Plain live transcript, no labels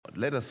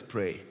Let us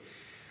pray.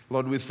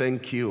 Lord, we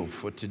thank you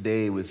for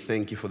today. We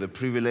thank you for the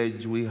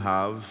privilege we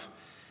have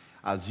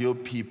as your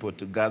people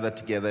to gather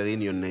together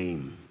in your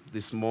name.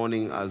 This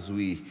morning, as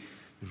we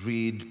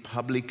read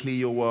publicly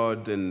your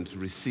word and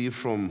receive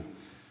from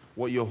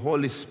what your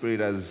Holy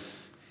Spirit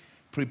has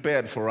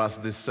prepared for us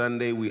this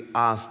Sunday, we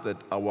ask that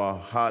our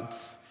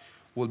hearts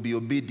will be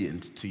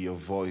obedient to your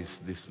voice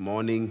this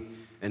morning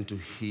and to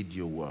heed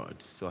your word.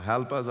 So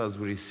help us as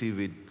we receive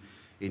it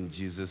in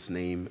Jesus'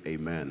 name,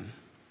 amen.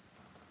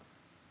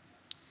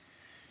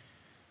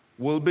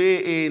 We'll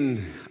be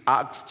in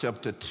Acts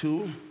chapter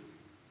 2.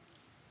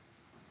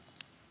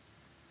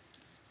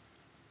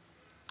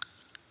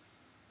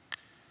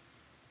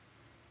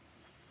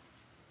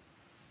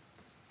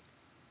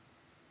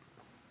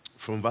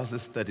 From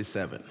verses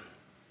 37.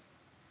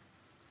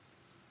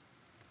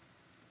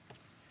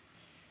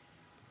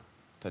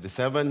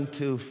 37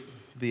 to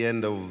the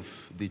end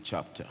of the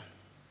chapter.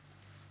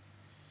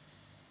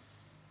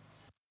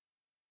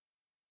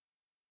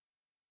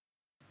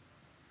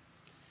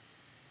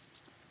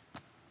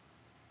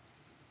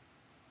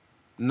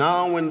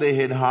 Now when they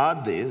had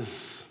heard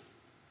this,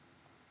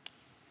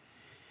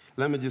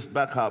 let me just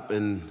back up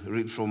and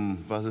read from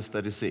verses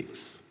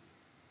 36.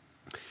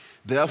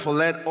 Therefore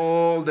let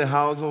all the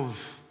house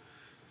of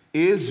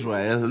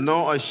Israel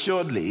know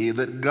assuredly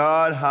that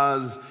God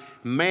has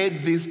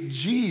made this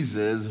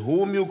Jesus,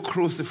 whom you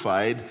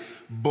crucified,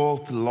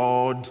 both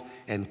Lord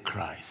and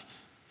Christ.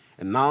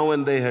 And now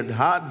when they had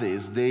heard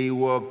this, they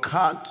were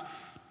cut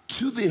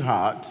to the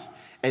heart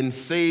and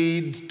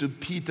said to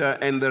Peter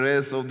and the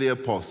rest of the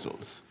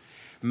apostles,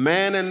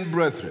 Men and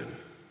brethren,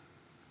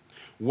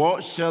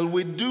 what shall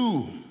we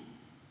do?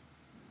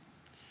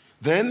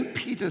 Then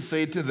Peter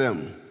said to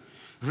them,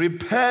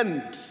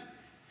 Repent,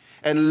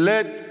 and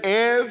let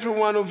every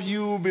one of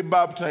you be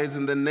baptized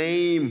in the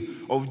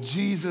name of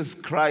Jesus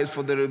Christ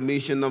for the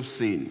remission of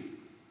sin.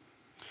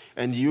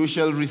 And you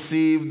shall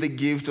receive the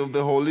gift of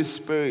the Holy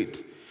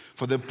Spirit,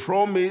 for the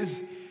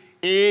promise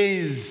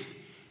is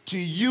to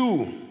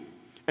you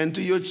and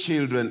to your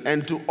children,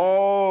 and to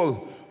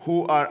all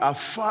who are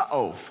afar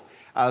off,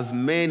 as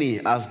many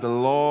as the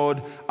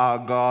Lord our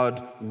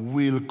God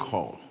will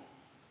call.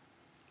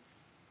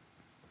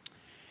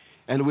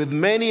 And with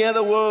many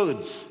other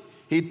words,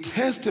 he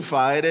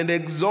testified and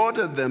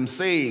exhorted them,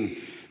 saying,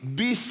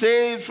 Be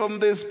saved from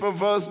this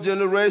perverse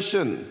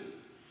generation.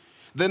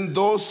 Then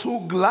those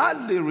who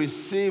gladly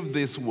received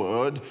this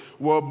word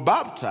were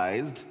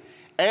baptized,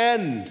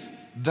 and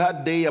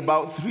that day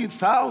about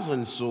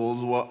 3,000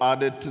 souls were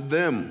added to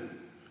them.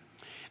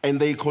 And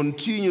they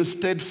continued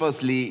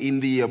steadfastly in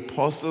the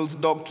apostles'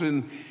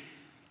 doctrine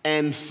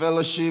and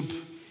fellowship,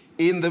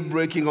 in the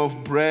breaking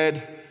of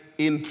bread,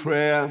 in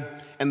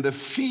prayer, and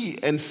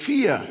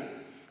fear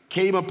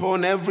came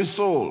upon every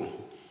soul,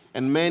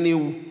 and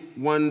many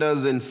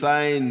wonders and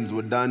signs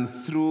were done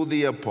through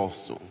the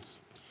apostles.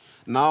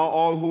 Now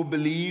all who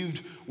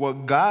believed were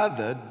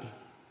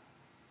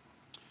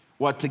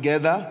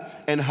together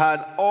and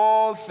had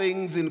all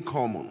things in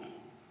common,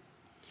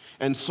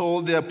 and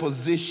sold their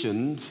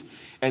possessions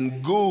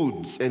and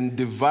goods and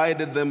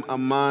divided them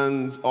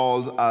among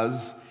all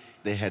as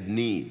they had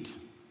need.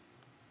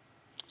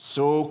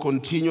 So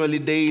continuing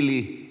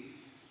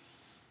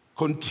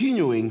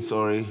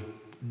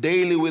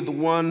daily with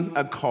one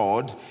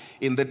accord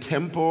in the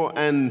temple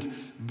and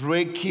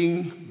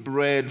breaking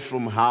bread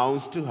from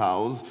house to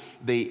house,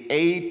 they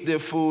ate their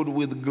food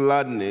with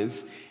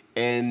gladness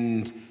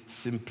and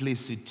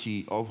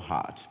simplicity of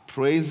heart,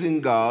 praising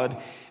God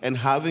and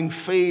having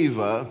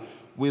favor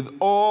with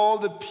all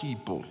the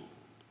people.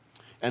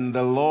 And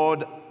the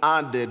Lord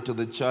added to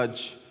the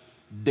church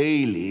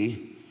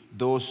daily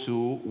those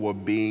who were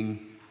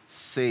being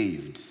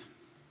saved.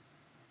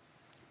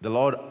 The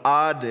Lord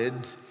added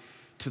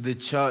to the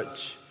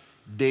church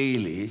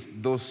daily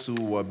those who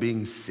were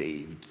being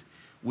saved,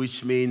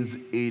 which means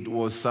it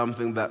was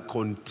something that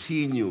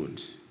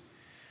continued.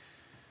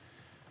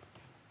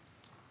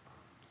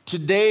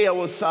 Today,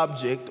 our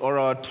subject or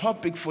our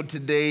topic for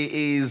today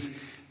is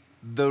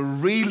the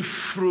real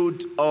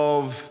fruit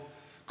of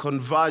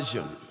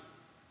conversion.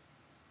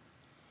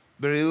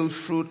 The real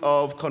fruit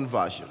of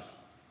conversion.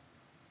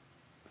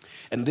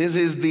 And this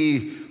is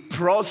the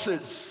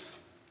process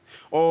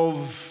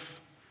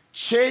of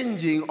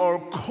changing or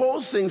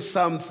causing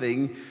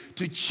something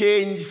to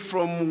change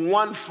from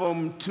one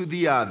form to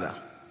the other.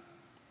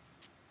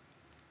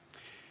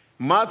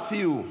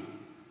 Matthew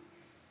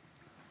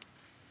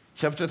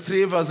chapter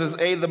 3 verses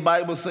 8, the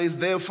Bible says,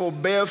 Therefore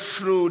bear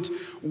fruit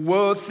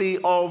worthy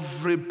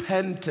of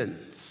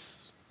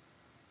repentance.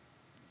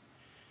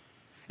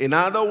 In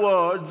other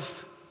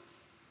words,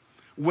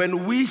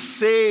 when we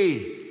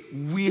say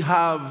we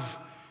have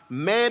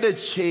made a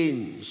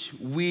change,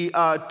 we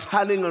are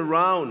turning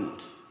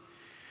around,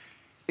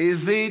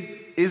 is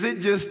it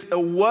just a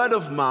word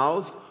of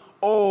mouth,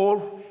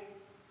 or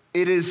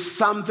it is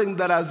something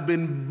that has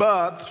been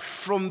birthed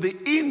from the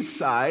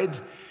inside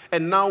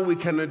and now we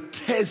can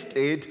attest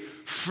it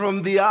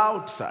from the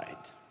outside?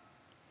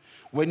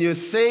 When you're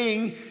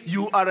saying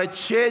you are a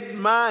changed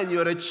man,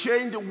 you're a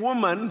changed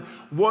woman,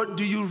 what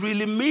do you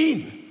really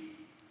mean?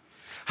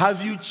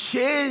 Have you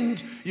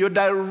changed your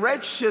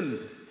direction?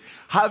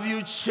 Have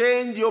you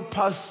changed your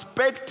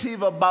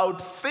perspective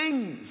about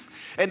things,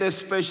 and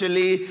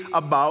especially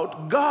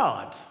about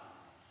God?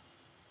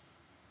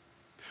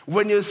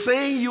 When you're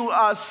saying you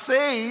are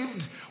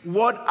saved,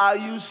 what are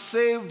you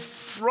saved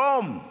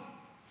from?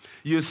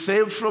 You're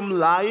saved from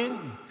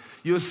lying.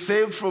 You're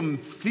saved from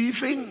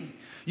thieving.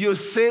 You're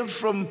saved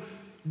from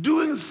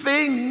doing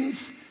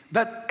things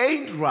that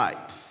ain't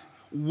right.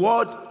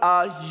 What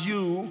are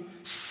you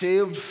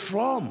saved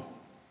from?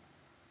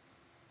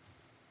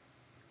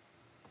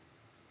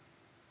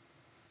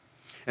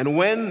 And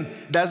when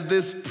does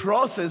this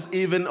process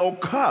even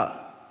occur?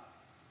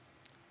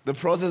 The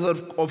process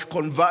of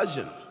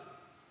conversion.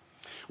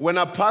 When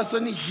a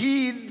person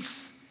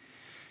heeds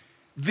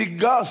the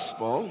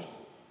gospel,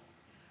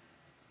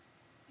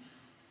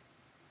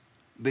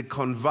 the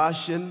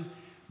conversion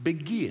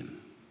begins.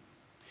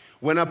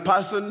 When a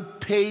person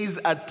pays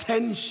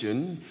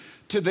attention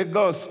to the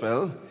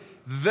gospel,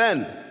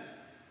 then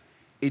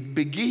it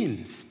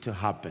begins to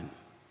happen.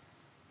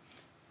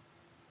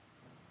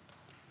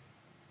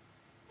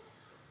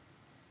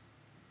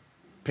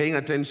 Paying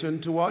attention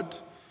to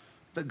what?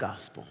 The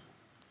gospel.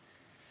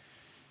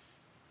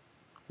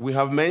 We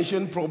have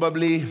mentioned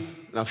probably in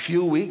a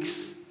few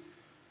weeks,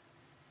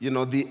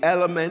 the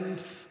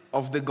elements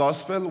of the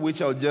gospel,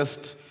 which I'll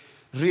just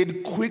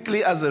read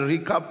quickly as a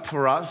recap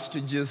for us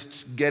to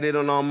just get it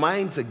on our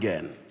minds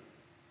again.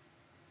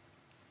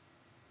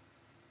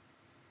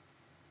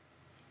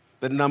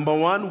 That number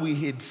one, we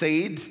had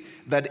said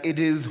that it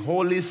is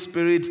Holy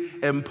Spirit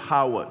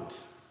empowered.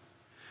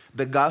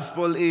 The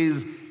gospel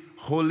is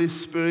Holy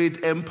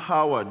Spirit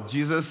empowered.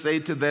 Jesus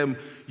said to them,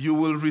 you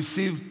will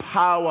receive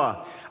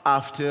power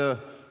after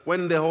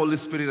when the Holy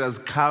Spirit has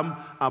come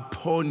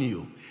upon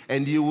you,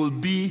 and you will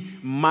be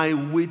my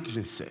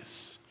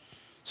witnesses.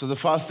 So the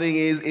first thing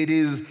is it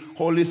is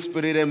Holy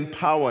Spirit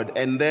empowered,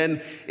 and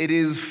then it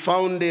is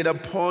founded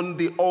upon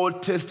the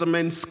Old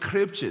Testament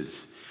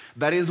scriptures.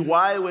 That is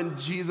why when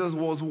Jesus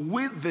was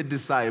with the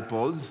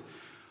disciples,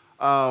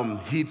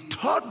 he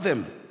taught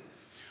them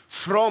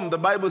the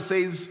Bible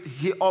says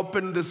he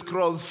opened the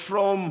scrolls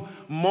from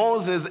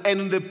Moses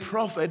and the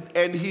prophet,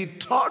 and he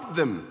taught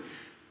them.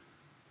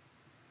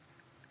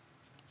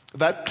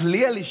 That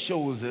clearly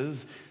shows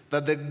us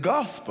that the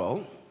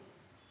gospel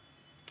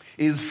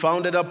is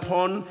founded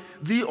upon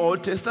the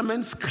Old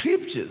Testament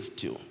scriptures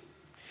too.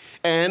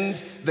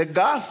 And the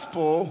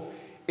gospel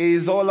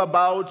is all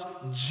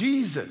about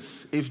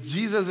Jesus. If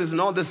Jesus is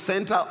not the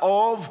center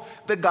of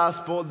the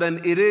gospel, then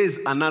it is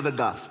another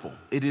gospel.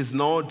 It is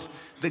not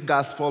the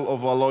gospel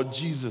of our Lord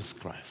Jesus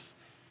Christ.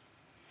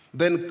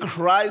 Then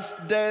Christ's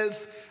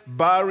death,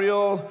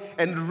 burial,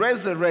 and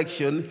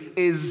resurrection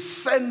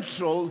is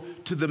central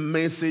to the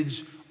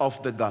message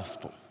of the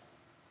gospel.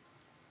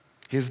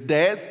 His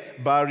death,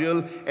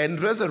 burial,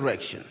 and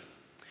resurrection.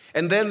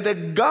 And then the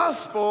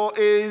gospel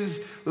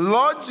is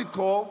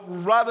logical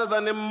rather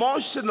than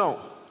emotional.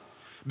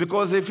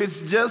 Because if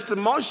it's just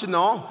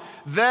emotional,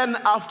 then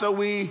after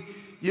we,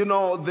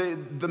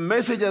 the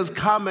message has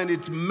come and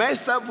it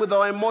messes up with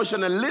our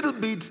emotion a little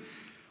bit,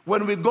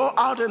 when we go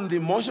out and the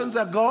emotions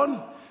are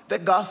gone, the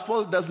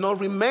gospel does not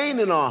remain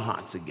in our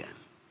hearts again.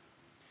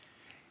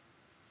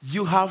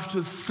 You have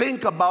to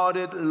think about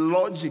it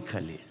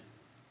logically.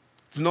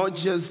 It's not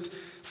just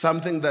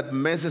something that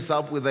messes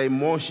up with the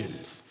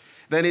emotions.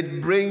 Then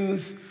it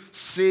brings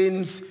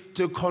sins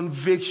to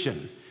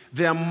conviction.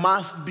 There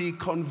must be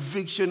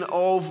conviction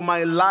of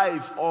my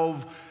life,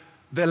 of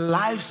the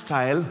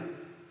lifestyle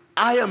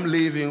I am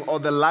living or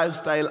the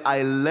lifestyle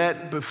I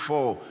led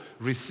before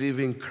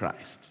receiving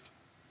Christ.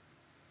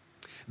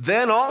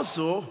 Then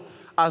also,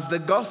 as the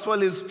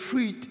gospel is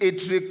preached,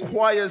 it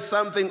requires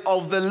something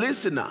of the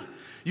listener.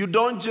 You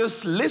don't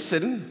just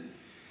listen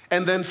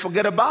and then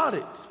forget about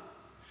it.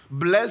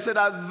 Blessed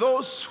are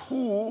those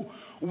who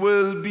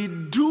will be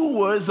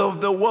doers of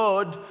the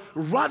word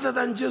rather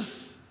than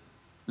just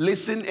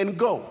listen and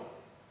go.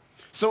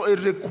 So it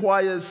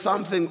requires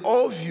something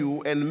of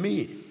you and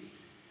me.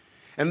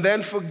 And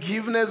then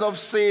forgiveness of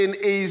sin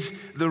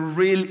is the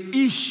real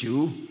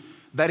issue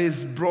that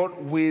is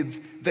brought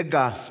with the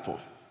gospel.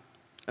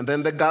 And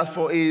then the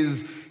gospel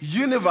is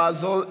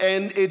universal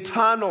and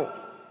eternal.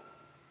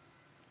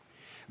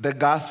 The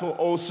gospel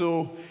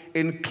also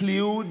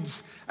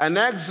includes an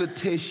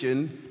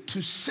exhortation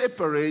to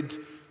separate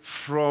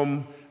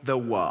from the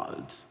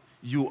world.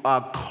 You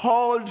are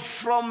called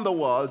from the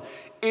world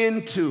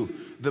into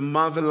the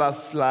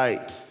marvelous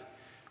light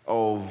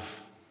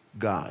of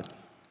God.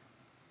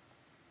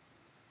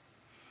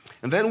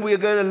 And then we're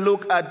going to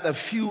look at a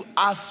few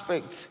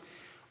aspects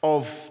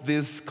of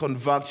this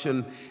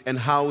conversion and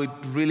how it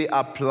really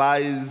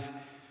applies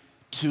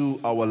to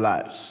our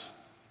lives.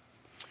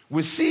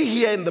 We see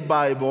here in the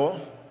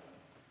Bible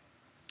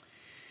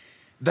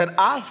that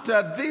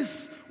after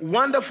this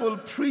wonderful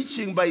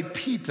preaching by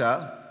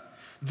Peter,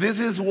 this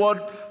is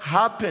what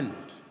happened.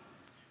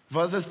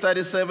 Verses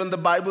 37, the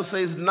Bible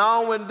says,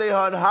 now when they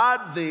had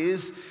heard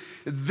this,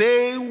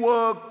 they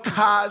were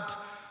cut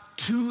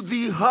to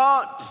the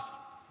heart.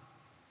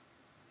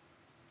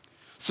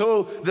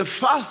 So the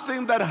first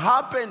thing that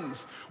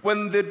happens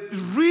when the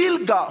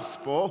real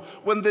gospel,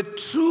 when the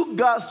true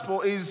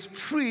gospel is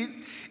preached,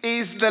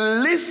 is the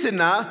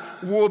listener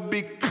will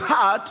be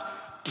cut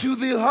to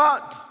the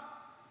heart.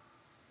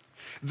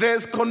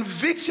 There's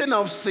conviction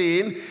of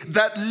sin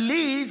that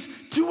leads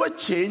to a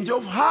change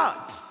of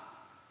heart.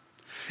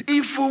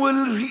 If we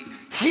will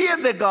hear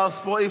the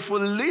gospel, if we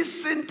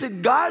listen to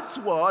God's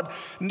word,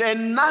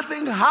 then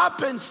nothing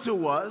happens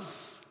to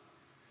us.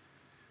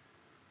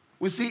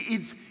 We see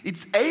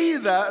it's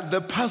either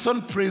the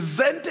person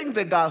presenting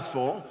the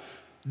gospel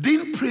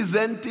didn't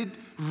present it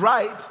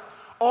right,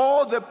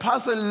 or the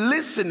person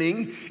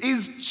listening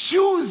is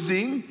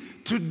choosing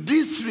to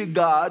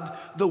disregard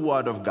the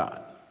word of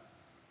God.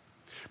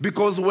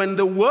 Because when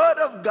the word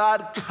of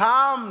God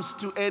comes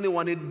to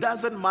anyone, it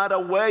doesn't matter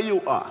where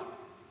you are.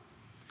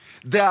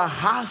 There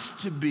has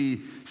to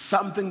be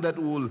something that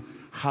will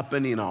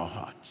happen in our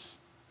hearts.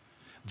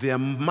 There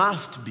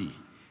must be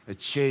a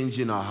change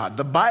in our heart.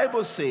 The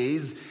Bible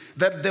says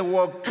that they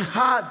were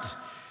cut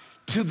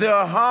to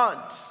their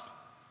hearts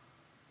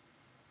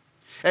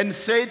and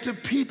say to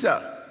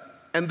Peter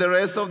and the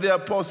rest of the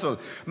apostles,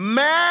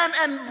 men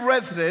and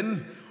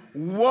brethren,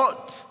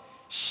 what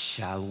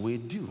shall we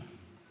do?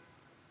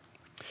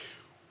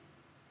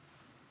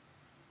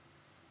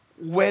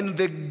 When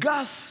the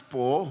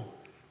gospel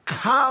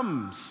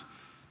comes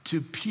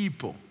to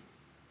people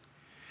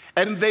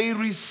and they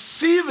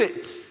receive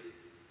it,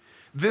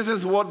 this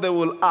is what they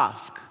will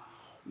ask.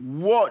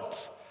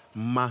 What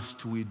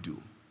must we do?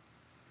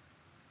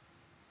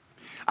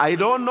 I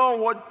don't know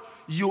what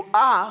you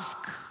ask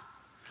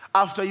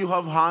after you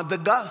have heard the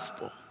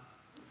gospel,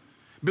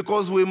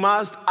 because we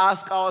must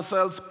ask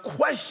ourselves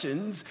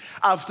questions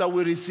after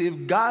we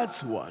receive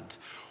God's word.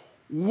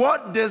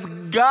 What does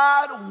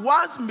God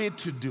want me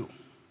to do?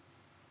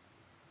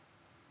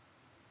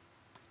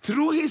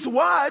 Through his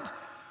word,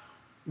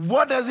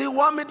 what does he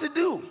want me to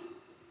do?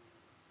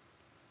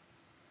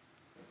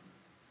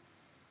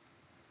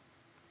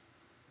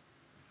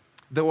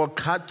 They were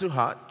cut to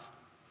heart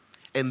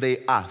and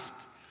they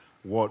asked,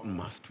 what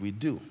must we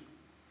do?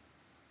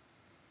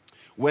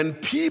 When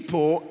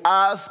people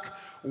ask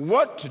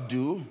what to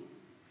do,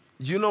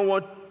 you know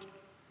what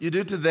you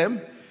do to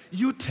them?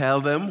 You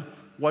tell them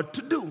what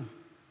to do.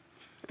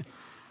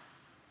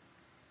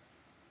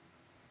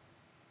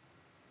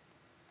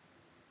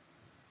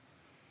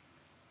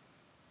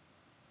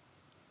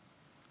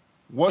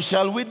 What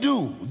shall we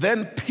do?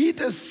 Then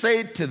Peter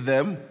said to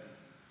them,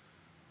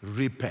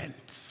 repent.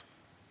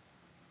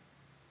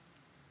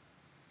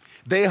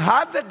 They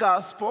heard the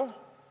gospel.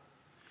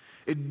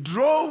 It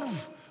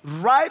drove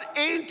right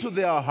into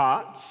their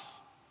hearts.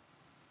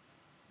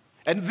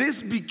 And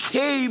this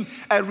became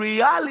a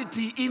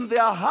reality in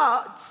their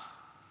hearts.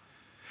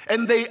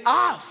 And they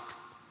asked,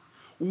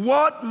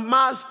 what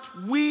must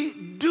we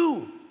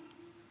do?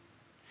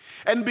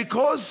 And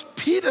because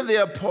Peter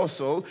the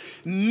apostle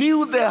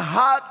knew the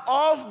heart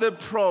of the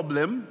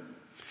problem,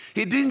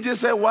 he didn't just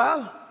say,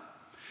 well,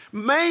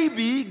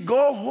 maybe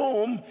go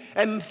home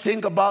and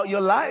think about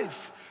your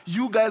life.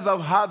 You guys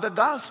have heard the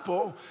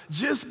gospel.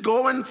 Just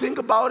go and think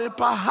about it.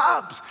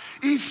 Perhaps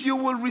if you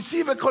will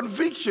receive a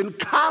conviction,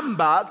 come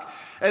back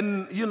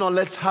and,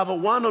 let's have a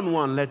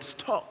one-on-one. Let's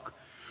talk.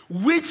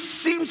 Which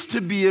seems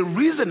to be a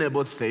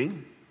reasonable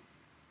thing.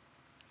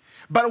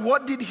 But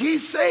what did he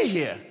say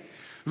here?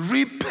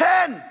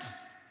 Repent.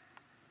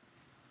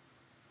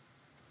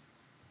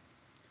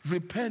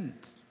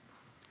 Repent.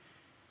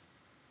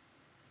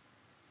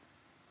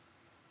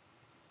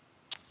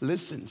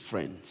 Listen,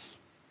 friends.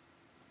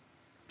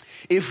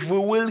 If we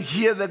will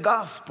hear the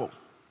gospel,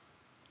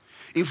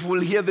 if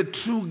we'll hear the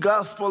true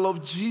gospel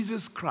of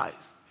Jesus Christ,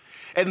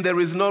 and there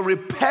is no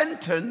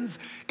repentance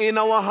in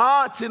our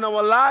hearts, in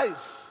our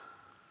lives,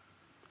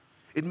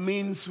 it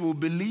means we're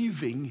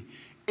believing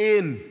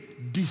in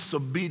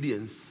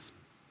disobedience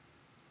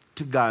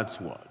to God's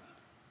word.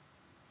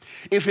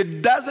 If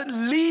it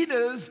doesn't lead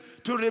us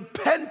to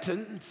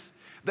repentance,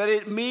 then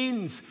it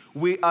means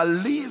we are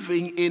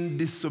living in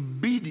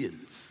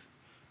disobedience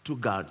to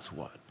God's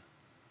word.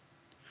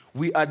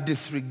 We are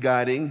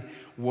disregarding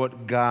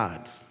what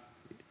God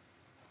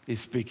is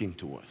speaking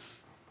to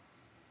us.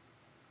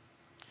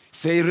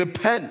 Say,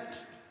 repent.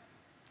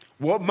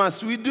 What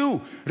must we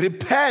do?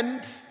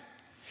 Repent,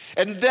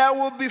 and there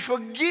will be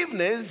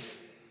forgiveness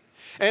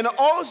and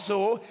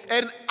also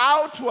an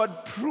outward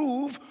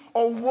proof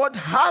of what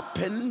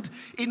happened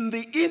in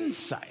the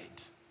inside.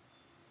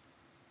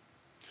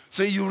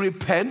 So you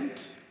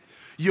repent,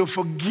 you're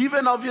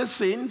forgiven of your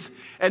sins,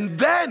 and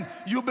then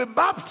you'll be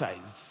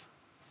baptized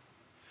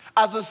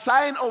as a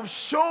sign of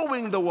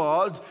showing the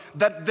world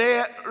that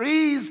there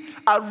is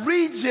a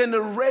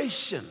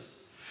regeneration.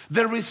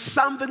 There is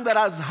something that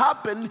has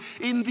happened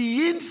in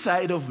the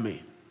inside of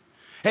me.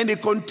 And he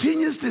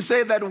continues to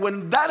say that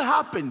when that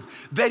happens,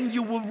 then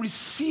you will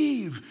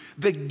receive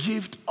the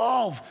gift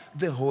of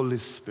the Holy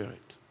Spirit.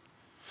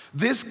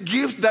 This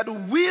gift that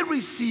we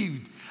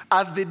received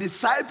as the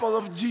disciple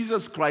of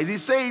Jesus Christ, he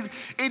says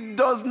it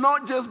does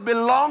not just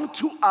belong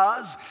to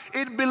us,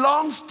 it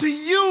belongs to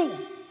you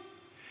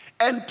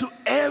and to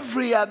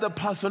every other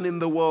person in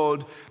the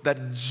world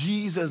that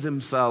Jesus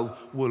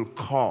himself will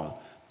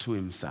call to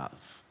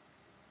himself.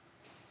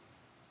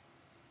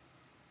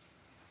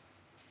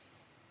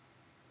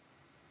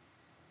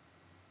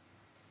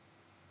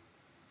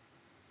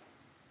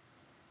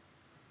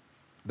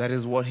 That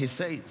is what he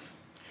says.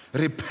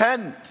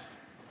 Repent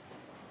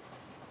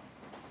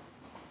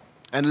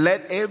and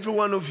let every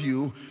one of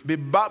you be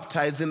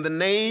baptized in the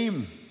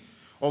name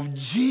of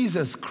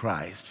Jesus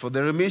Christ for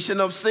the remission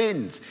of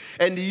sins,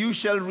 and you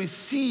shall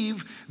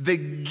receive the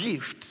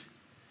gift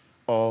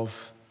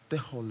of the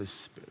Holy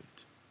Spirit.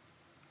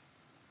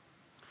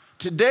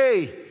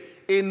 Today,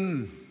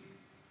 in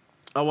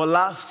our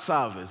last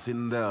service,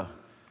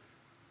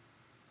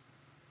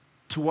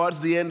 towards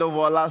the end of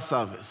our last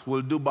service,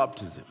 we'll do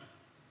baptism.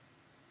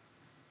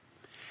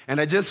 And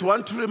I just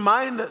want to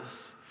remind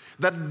us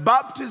that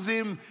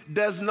baptism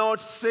does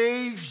not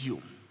save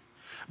you.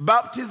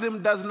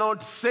 Baptism does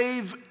not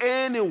save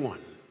anyone.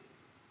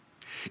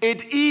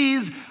 It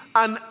is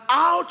an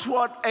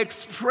outward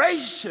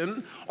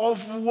expression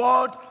of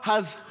what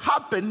has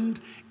happened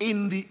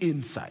in the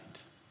inside.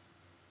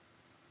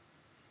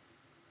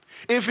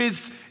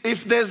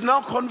 If there's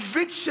no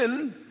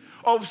conviction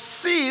of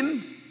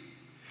sin,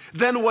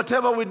 then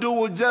whatever we do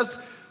will just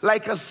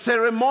like a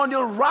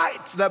ceremonial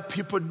rite that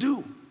people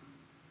do.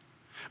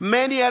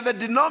 Many other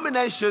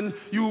denominations,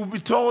 you will be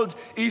told,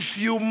 if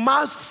you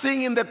must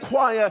sing in the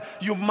choir,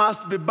 you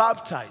must be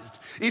baptized.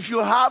 If you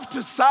have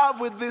to serve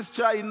with this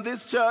church, in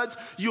this church,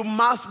 you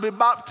must be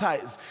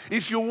baptized.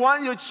 If you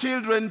want your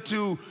children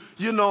to,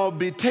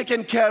 be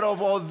taken care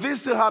of, or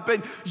this to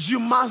happen, you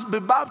must be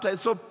baptized.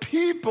 So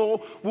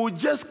people will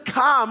just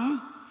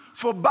come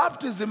for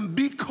baptism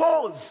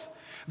because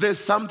there's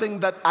something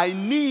that I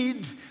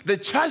need the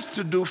church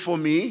to do for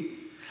me.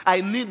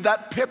 I need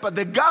that paper.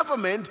 The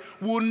government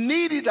will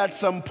need it at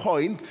some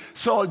point,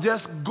 so I'll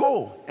just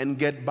go and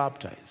get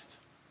baptized.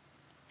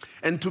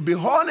 And to be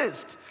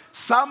honest,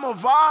 some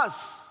of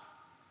us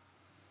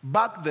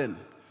back then,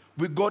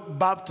 we got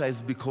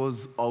baptized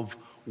because of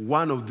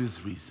one of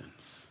these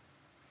reasons.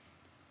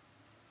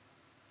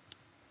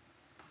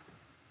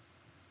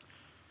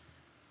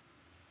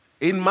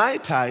 In my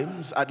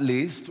times, at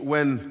least,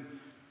 when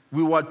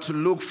we were to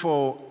look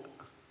for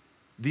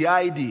the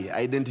ID,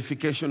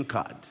 identification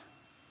card,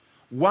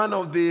 one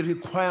of the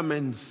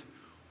requirements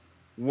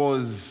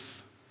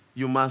was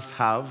you must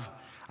have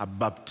a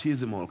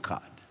baptismal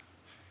card.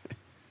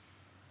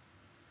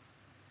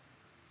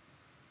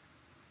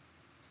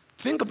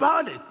 Think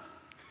about it.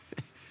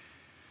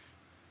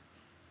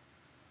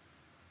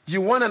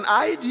 You want an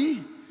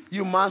ID,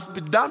 you must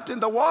be dumped in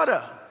the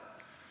water.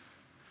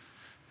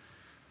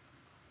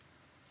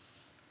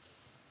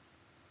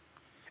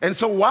 And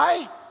so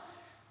why?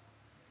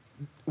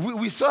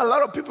 We saw a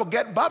lot of people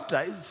get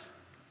baptized.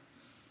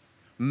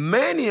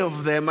 Many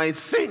of them, I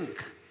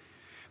think,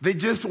 they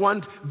just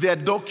want their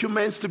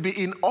documents to be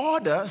in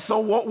order. So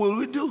what will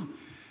we do?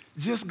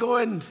 Just go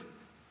and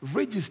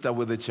register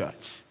with the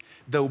church.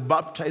 They'll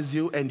baptize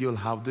you and you'll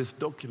have this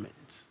document.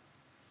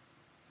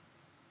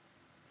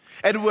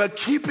 And we're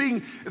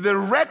keeping the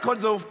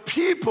records of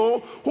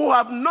people who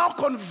have no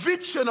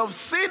conviction of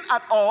sin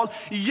at all,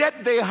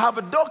 yet they have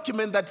a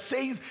document that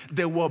says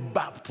they were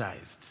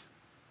baptized.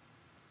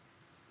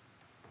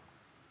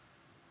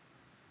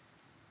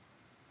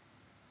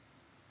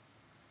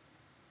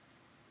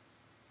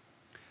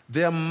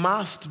 There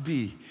must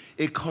be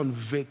a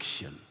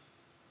conviction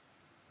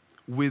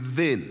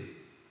within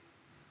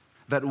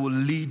that will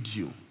lead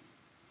you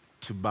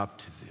to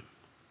baptism.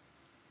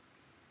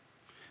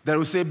 That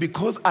will say,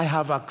 because I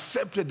have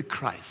accepted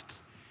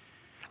Christ,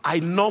 I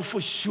know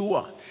for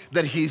sure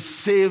that he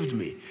saved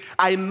me.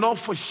 I know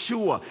for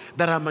sure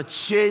that I'm a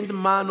changed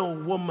man or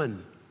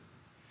woman,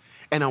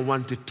 and I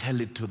want to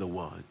tell it to the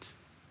world.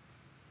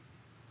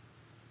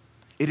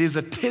 It is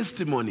a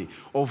testimony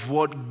of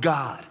what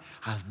God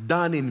has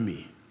done in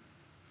me,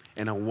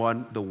 and I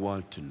want the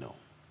world to know.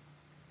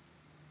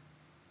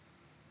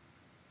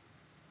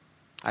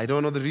 I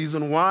don't know the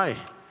reason why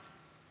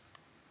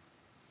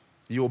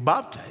you're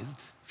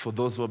baptized for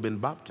those who have been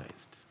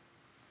baptized.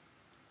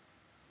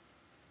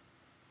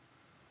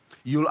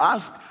 You'll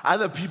ask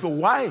other people,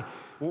 why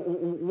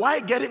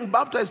getting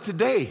baptized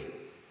today?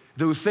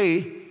 They will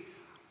say,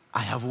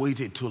 I have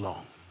waited too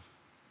long.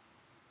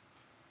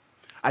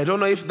 I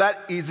don't know if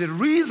that is a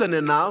reason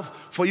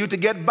enough for you to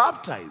get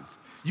baptized.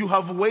 You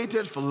have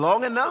waited for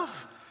long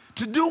enough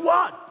to do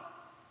what?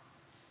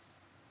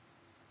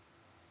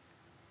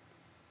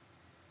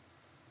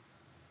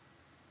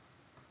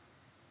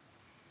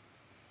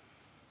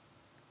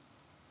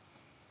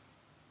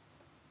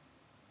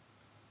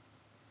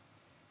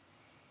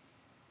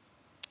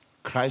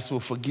 Christ will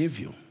forgive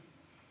you,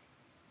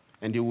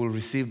 and you will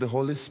receive the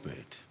Holy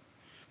Spirit.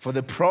 For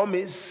the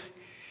promise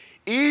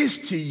is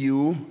to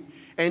you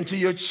and to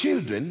your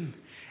children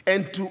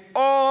and to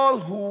all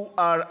who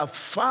are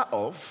afar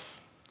off,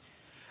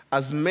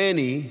 as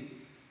many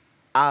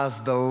as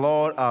the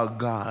Lord our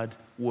God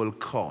will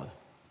call.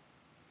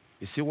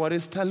 You see what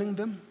he's telling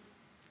them?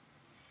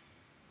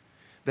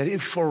 That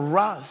if for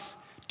us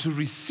to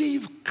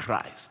receive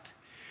Christ,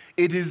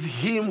 it is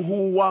him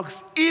who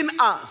works in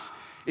us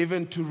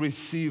even to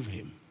receive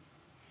him.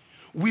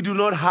 We do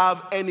not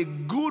have any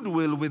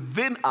goodwill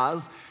within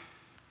us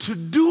to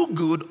do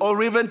good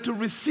or even to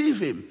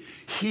receive him.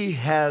 He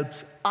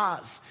helps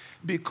us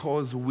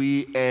because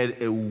we are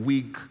a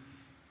weak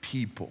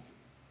people.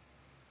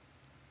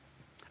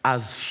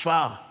 As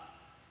far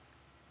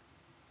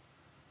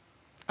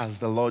as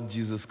the Lord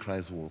Jesus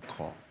Christ will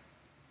call.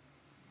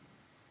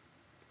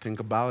 Think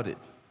about it.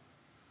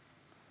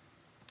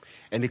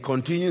 And he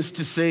continues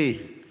to say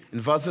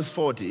in verses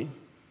 40,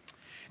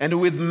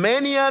 and with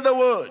many other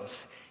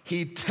words,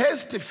 he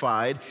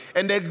testified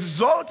and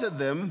exhorted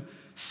them,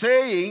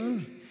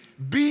 saying,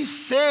 be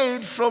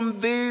saved from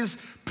this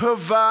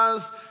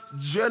perverse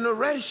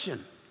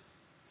generation.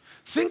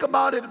 Think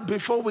about it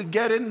before we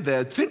get in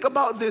there. Think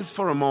about this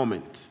for a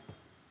moment.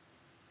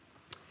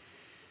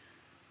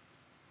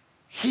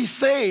 He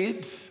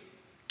said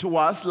to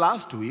us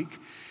last week,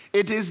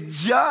 it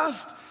is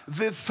just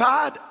the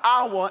third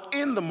hour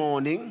in the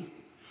morning.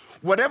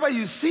 Whatever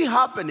you see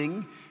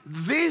happening,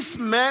 these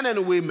men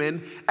and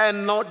women are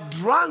not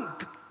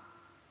drunk.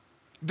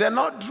 They're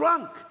not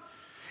drunk.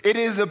 It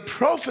is a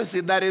prophecy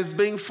that is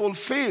being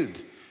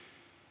fulfilled.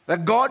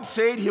 That God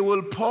said he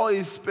will pour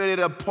his spirit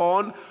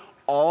upon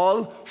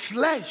all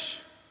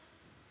flesh.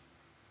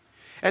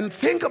 And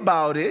think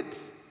about it.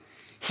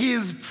 He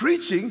is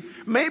preaching,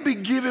 maybe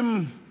give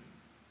him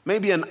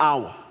an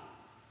hour.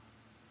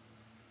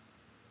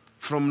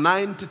 From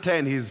 9 to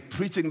 10, he's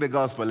preaching the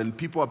gospel and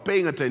people are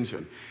paying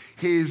attention.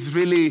 He's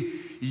really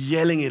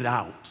yelling it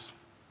out.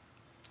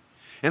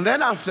 And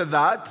then after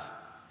that,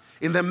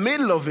 in the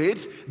middle of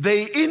it,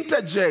 they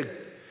interject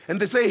and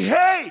they say,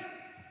 hey,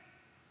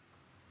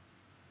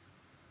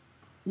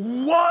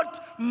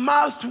 what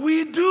must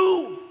we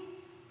do?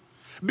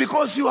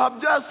 Because you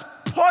have just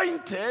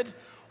pointed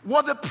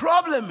what the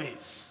problem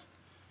is.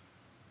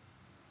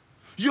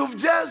 You've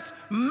just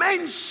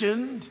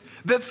mentioned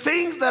the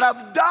things that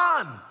I've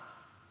done.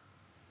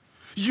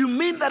 You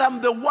mean that I'm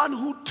the one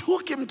who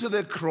took him to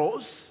the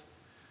cross?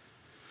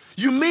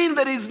 You mean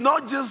that it's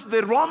not just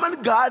the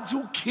Roman guards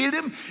who killed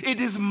him,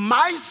 it is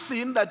my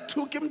sin that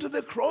took him to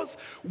the cross?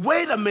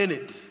 Wait a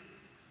minute.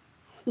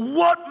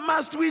 What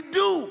must we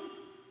do?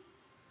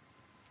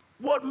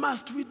 What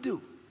must we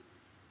do?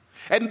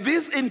 And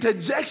this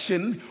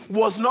interjection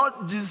was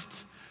not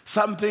just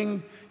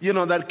something,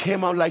 that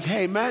came out like,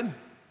 hey, man,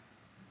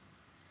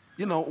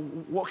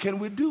 what can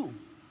we do?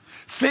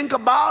 Think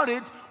about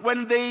it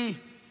when they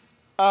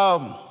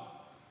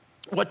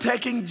were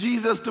taking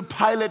Jesus to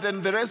Pilate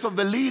and the rest of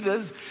the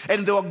leaders,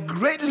 and they were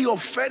greatly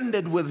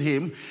offended with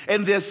him,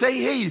 and they're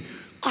saying, hey,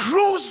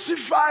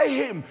 crucify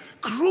him,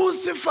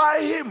 crucify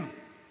him.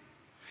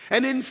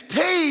 And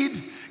instead,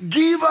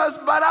 give us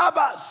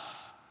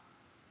Barabbas.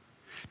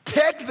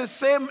 Take the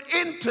same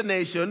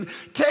intonation,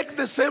 take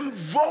the same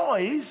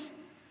voice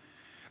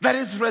that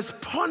is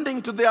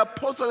responding to the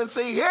apostle and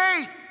say,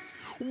 hey,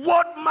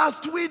 what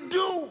must we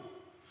do?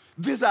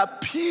 These are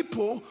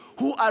people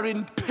who are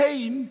in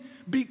pain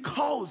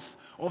because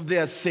of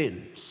their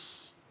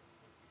sins.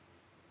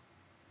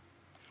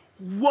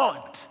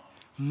 What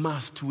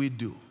must we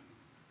do?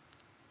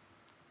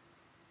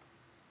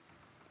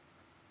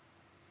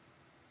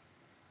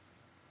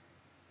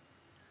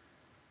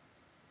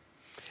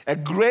 A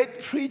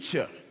great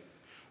preacher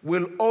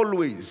will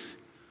always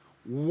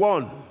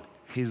warn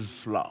his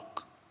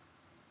flock.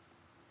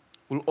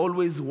 Will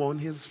always warn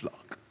his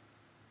flock.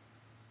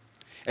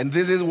 And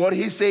this is what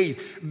he says.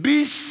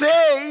 Be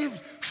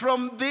saved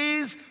from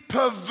this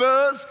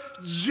perverse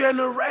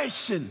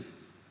generation.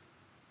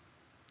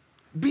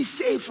 Be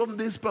saved from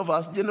this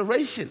perverse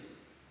generation.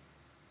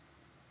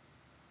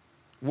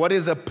 What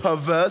is a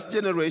perverse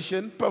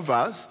generation?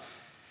 Perverse.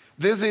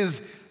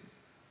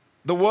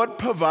 The word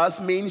perverse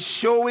means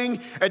showing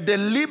a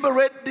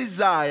deliberate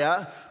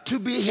desire to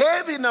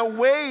behave in a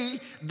way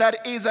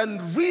that is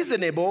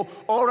unreasonable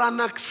or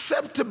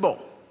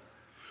unacceptable,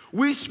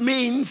 which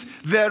means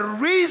their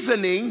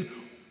reasoning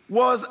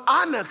was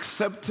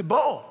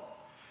unacceptable.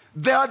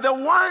 They are the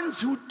ones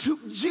who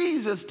took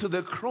Jesus to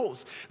the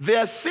cross.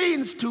 Their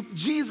sins took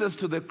Jesus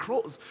to the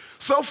cross.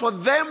 So for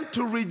them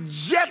to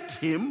reject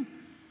him,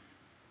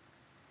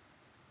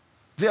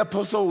 the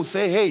apostle will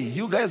say, hey,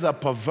 you guys are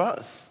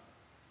perverse.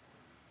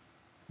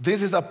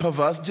 This is a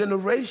perverse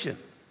generation.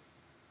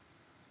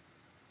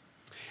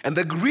 And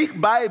the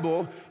Greek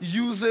Bible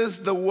uses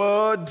the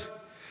word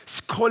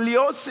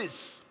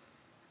scoliosis.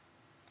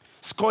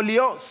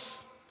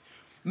 Scolios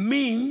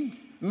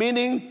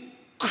meaning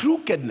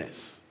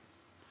crookedness.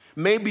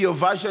 Maybe your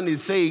version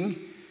is saying,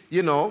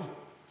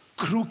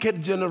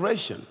 crooked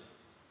generation.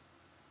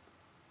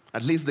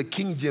 At least the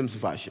King James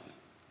Version.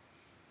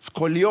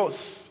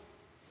 Scolios,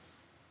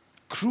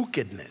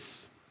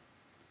 crookedness.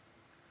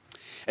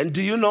 And do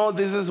you know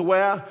this is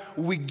where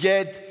we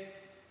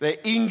get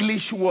the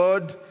English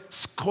word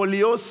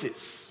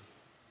scoliosis,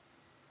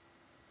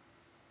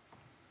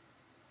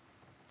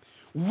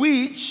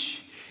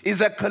 which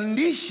is a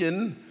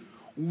condition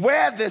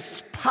where the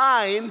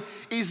spine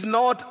is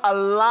not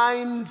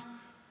aligned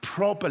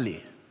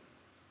properly.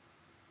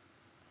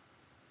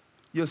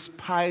 Your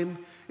spine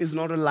is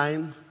not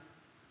aligned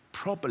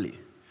properly.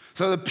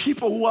 So the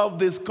people who have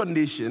this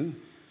condition,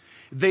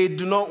 they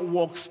do not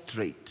walk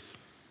straight.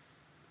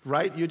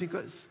 Right,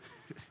 Eutychus?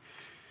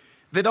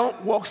 They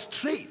don't walk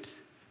straight.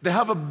 They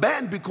have a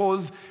bend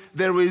because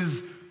there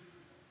is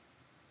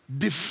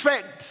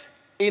defect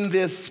in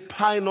their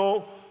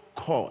spinal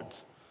cord.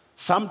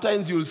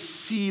 Sometimes you'll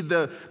see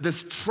the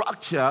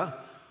structure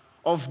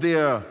of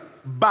their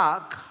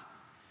back.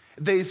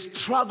 They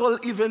struggle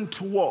even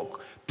to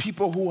walk,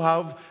 people who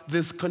have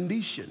this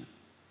condition.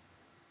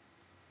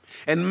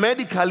 And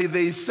medically,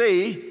 they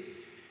say,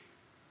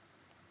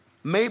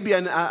 maybe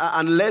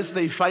unless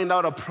they find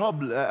out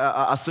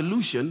a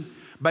solution,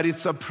 but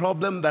it's a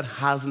problem that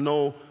has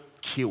no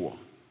cure.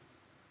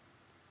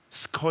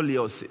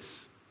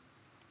 Scoliosis.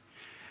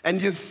 And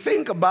you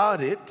think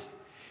about it,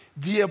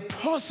 the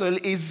apostle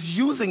is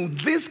using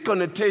this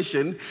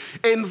connotation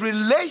in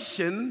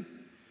relation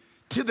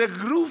to the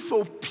group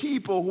of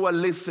people who are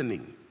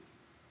listening.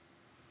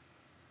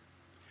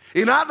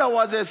 In other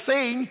words, they're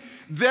saying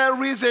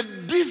there is a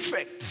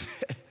defect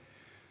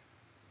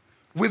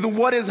with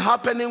what is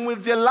happening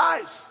with your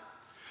lives.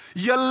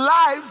 Your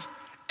lives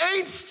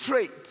ain't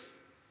straight.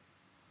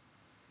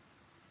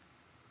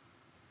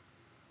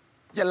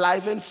 Your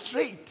life ain't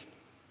straight.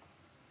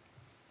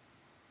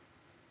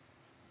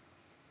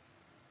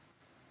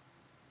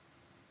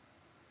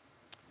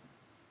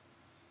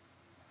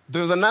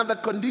 There's another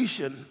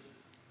condition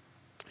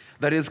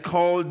that is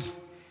called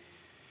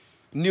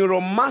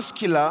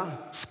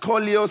neuromuscular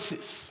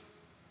scoliosis.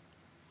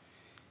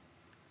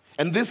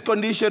 And this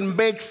condition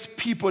makes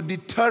people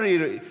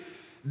deteriorating,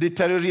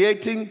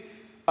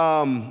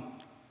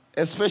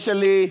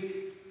 especially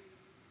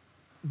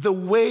the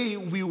way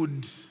we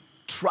would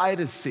try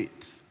to sit.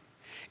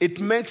 It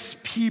makes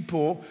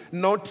people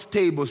not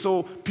stable.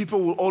 So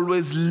people will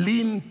always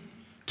lean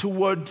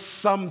towards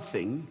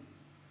something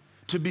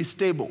to be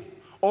stable.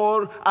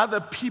 Or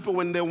other people,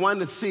 when they want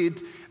to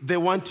sit, they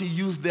want to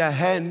use their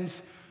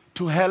hands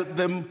to help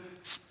them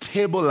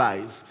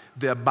stabilize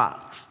their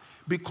backs.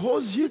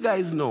 Because you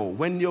guys know,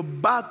 when your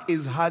back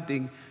is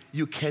hurting,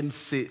 you can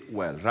sit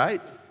well,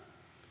 right?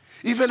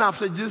 Even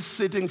after just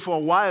sitting for a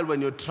while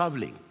when you're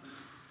traveling,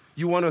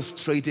 you want to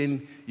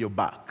straighten your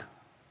back.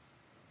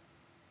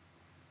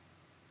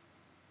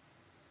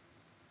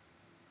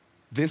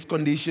 This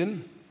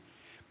condition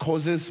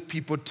causes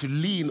people to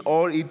lean,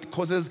 or it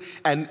causes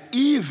an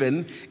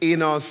even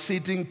in our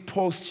sitting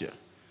posture,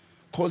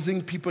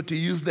 causing people to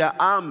use their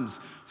arms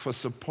for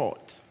support.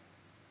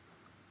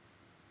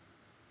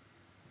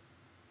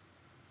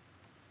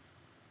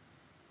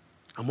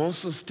 I'm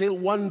also still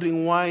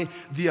wondering why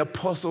the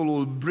apostle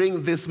will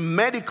bring this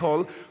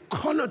medical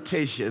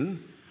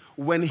connotation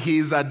when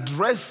he's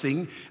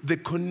addressing the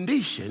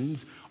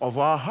conditions of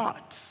our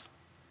hearts.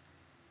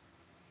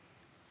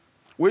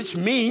 Which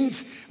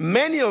means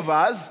many of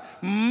us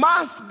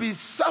must be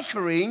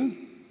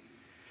suffering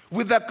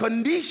with a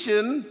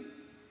condition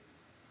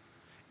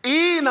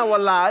in our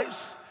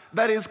lives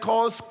that is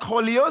called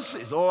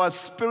scoliosis, or a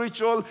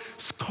spiritual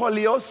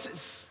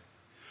scoliosis,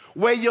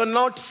 where you're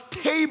not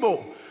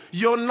stable,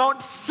 you're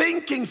not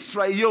thinking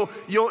straight,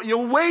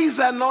 your ways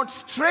are not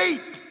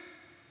straight.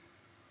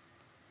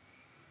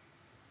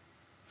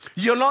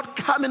 You're not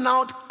coming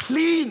out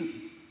clean.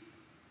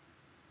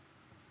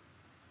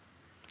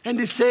 And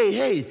they say,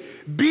 hey,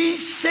 be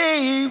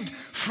saved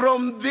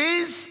from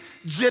this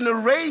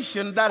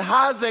generation that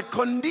has a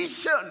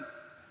condition.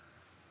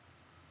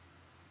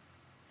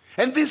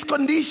 And this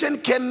condition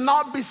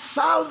cannot be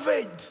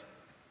salvaged.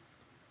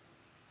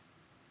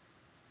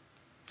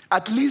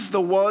 At least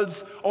the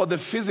words or the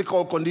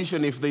physical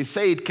condition, if they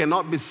say it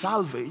cannot be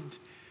salvaged.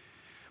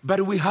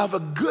 But we have a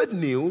good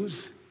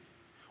news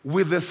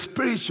with the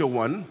spiritual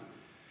one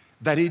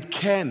that it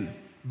can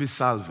be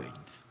salvaged.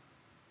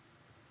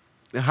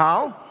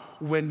 How?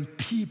 When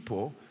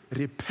people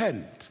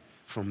repent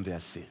from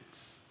their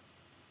sins.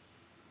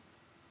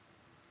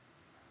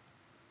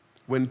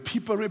 When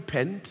people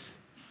repent,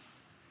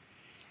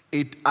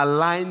 it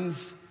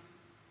aligns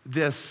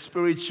their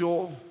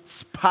spiritual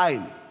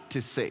spine, to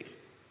say.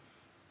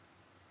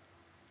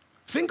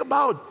 Think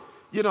about,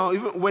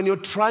 even when you're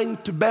trying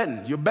to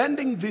bend, you're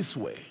bending this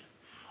way,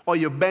 or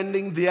you're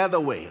bending the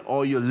other way,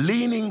 or you're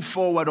leaning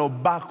forward or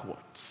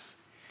backwards.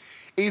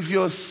 If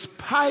your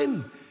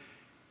spine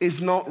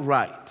is not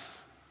right,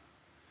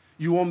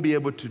 you won't be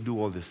able to do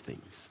all these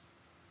things.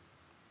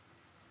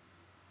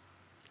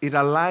 It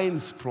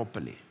aligns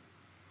properly.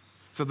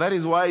 So that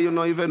is why,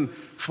 even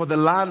for the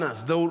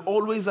learners, they will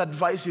always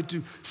advise you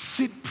to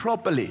sit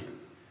properly.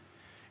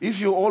 If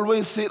you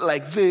always sit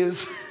like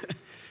this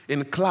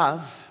in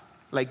class,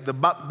 like the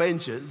back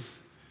benches,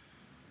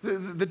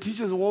 the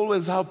teachers will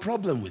always have a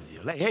problem with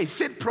you. Like, hey,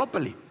 sit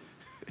properly.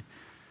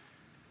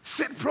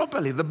 Sit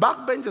properly. The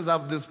backbenchers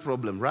have this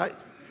problem, right?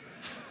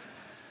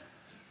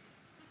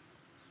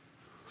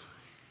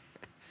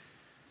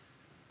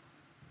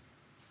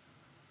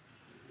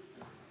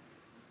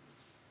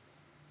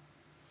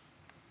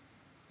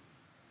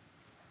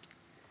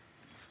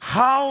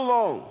 How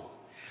long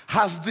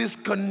has this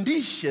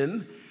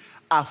condition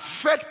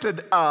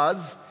affected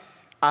us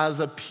as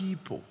a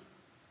people?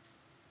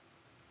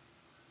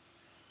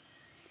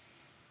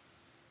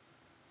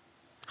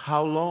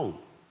 How long?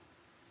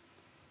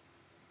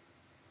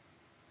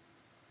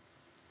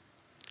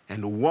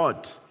 And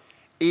what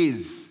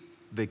is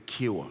the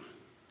cure?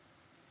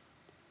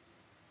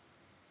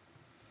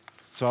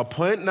 So our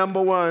point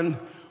number one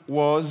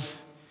was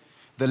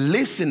the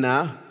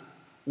listener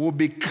will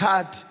be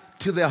cut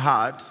to the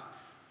heart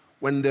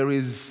when there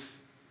is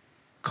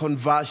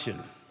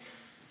conversion.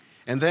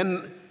 And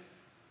then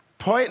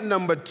point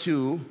number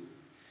two,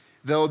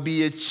 there will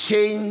be a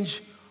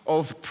change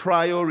of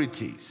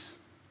priorities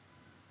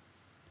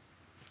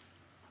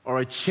or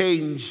a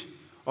change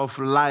of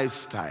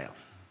lifestyle.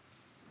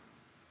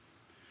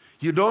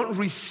 You don't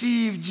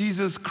receive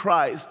Jesus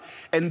Christ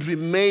and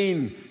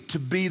remain to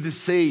be the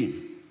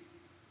same.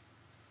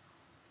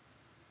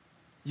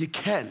 You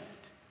can't.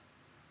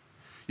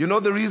 You know,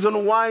 the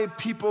reason why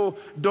people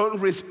don't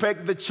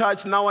respect the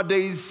church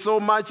nowadays so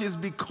much is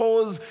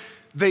because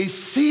they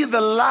see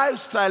the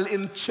lifestyle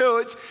in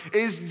church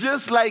is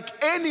just like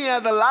any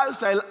other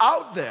lifestyle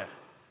out there.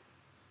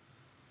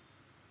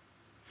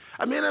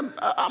 I mean,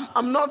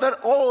 I'm not that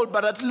old,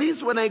 but at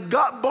least when I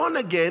got born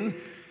again,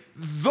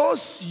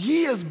 those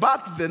years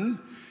back then,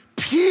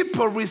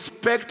 people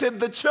respected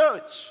the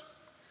church.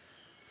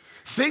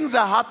 Things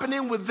are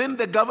happening within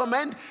the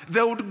government,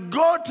 they would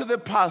go to the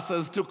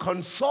pastors to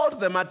consult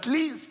them at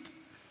least.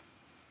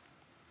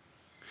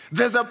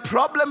 There's a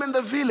problem in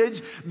the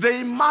village,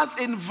 they must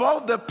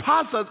involve the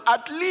pastors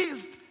at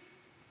least.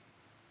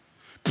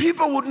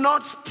 People would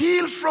not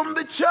steal from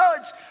the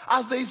church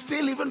as they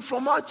steal even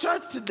from our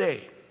church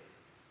today.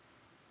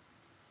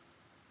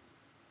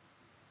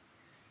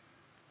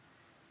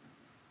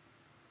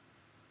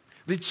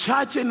 The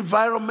church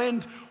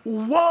environment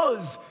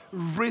was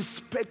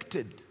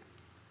respected.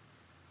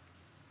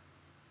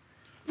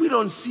 We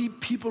don't see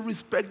people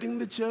respecting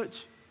the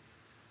church.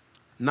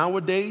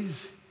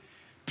 Nowadays,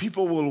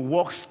 people will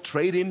walk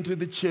straight into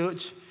the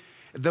church.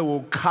 They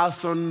will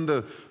curse on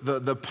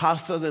the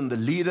pastors and the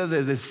leaders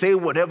as they say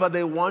whatever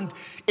they want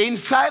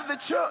inside the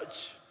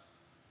church.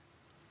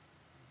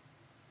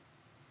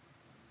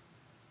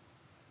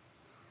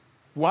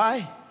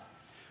 Why?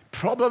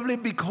 Probably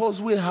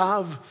because we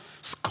have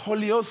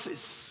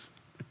scoliosis.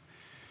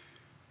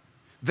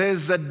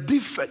 There's a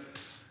defect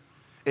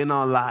in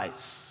our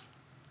lives.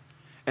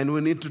 And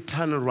we need to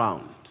turn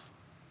around.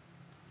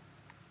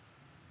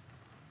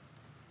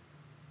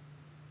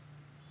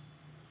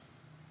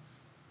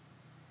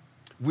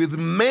 With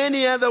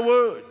many other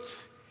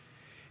words,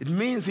 it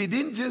means he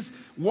didn't just,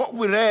 what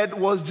we read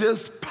was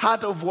just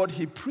part of what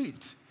he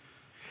preached.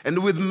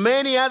 And with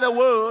many other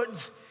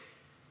words,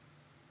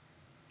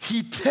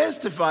 he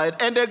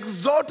testified and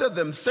exhorted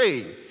them,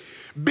 saying,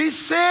 be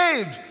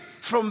saved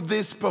from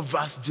this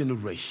perverse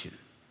generation.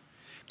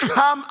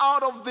 Come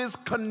out of this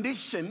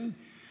condition,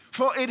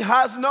 for it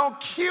has no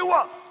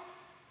cure.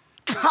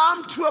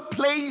 Come to a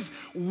place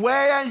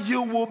where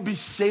you will be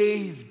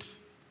saved.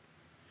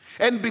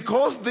 And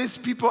because these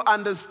people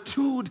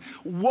understood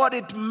what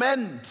it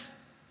meant,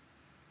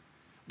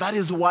 that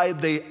is why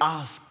they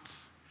asked,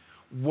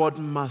 what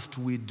must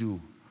we do,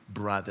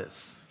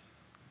 brothers?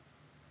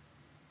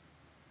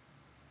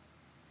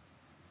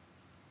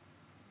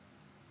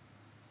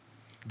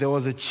 There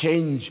was a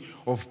change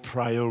of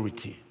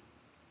priority.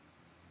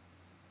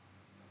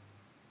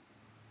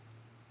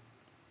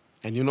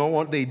 And you know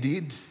what they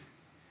did?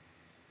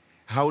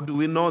 How do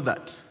we know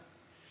that?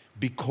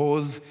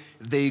 Because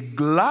they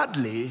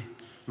gladly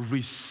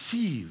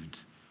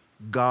received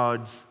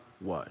God's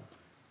word.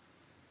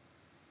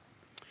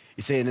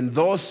 He said, and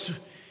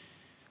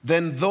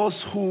then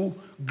those who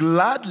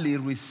gladly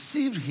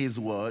received his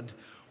word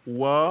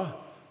were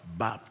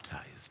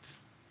baptized.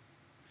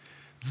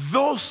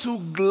 Those who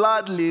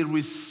gladly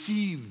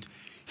received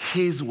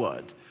his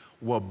word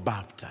were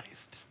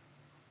baptized.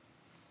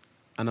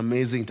 An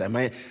amazing time.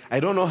 I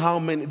don't know how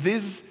many.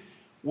 This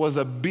was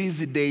a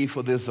busy day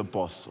for these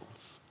apostles.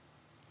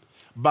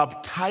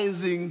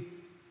 Baptizing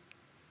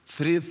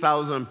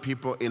 3,000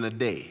 people in a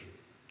day.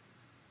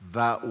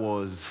 That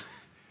was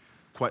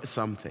quite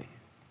something.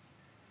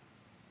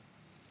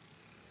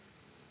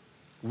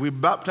 We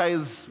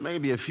baptize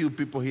maybe a few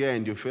people here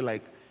and you feel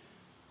like,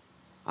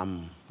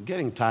 I'm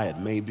getting tired,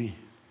 maybe.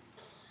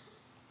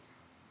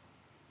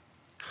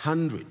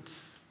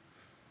 Hundreds,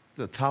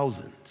 the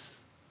thousands.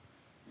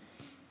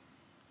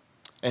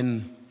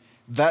 And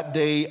that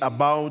day,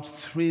 about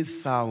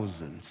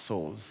 3,000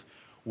 souls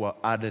were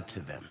added to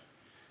them.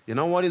 You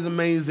know what is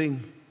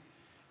amazing?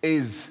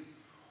 Is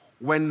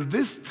when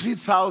these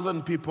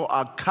 3,000 people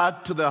are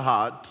cut to the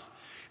heart,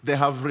 they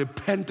have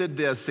repented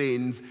their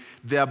sins,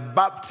 they are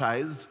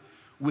baptized,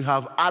 we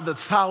have other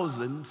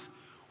thousands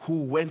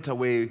who went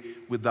away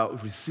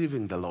without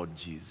receiving the Lord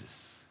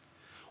Jesus,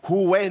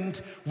 who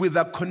went with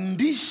a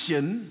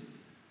condition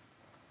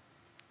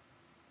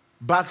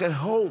back at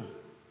home.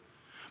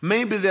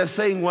 Maybe they're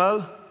saying,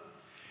 well,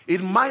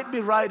 it might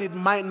be right, it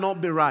might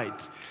not be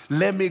right.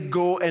 Let me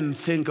go and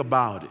think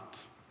about it.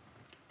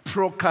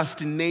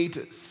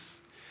 Procrastinators.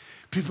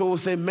 People will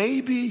say,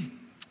 maybe,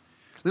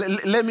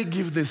 let me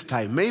give this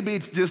time. Maybe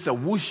it's just a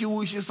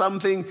whooshy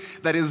something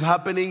that is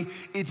happening.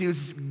 It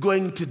is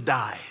going to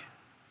die.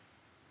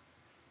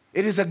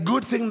 It is a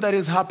good thing that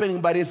is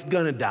happening, but it's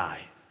going to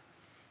die.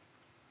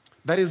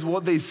 That is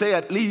what they say,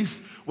 at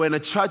least when a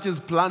church is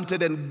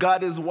planted and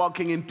God is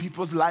working in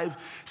people's lives.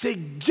 Say,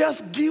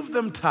 just give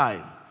them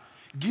time.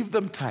 Give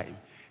them time.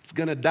 It's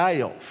going to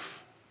die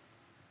off.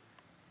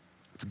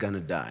 It's going to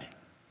die.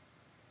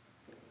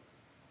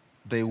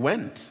 They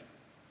went.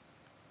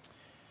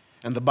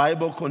 And the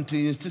Bible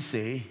continues to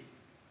say,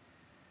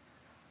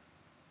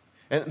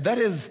 and that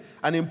is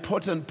an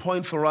important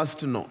point for us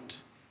to note,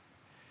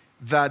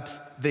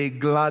 that they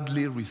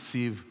gladly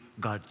receive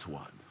God's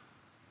word.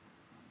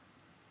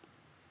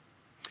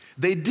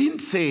 They didn't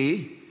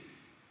say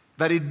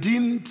that it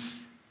didn't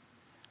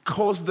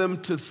cause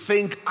them to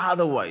think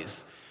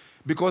otherwise,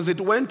 because it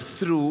went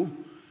through,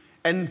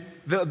 and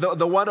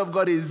the word of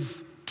God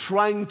is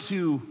trying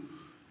to,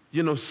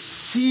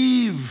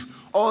 sieve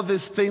all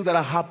these things that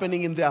are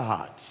happening in their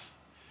hearts.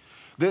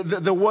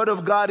 The word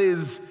of God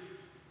is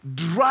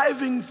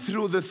driving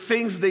through the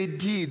things they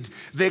did,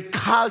 the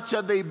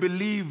culture they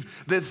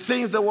believed, the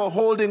things they were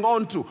holding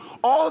on to.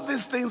 All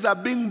these things are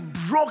being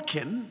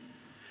broken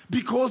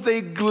because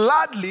they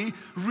gladly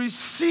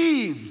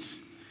received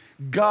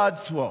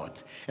God's word.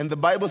 And the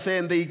Bible says,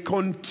 and they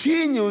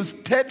continue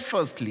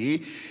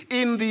steadfastly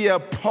in the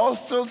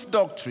apostles'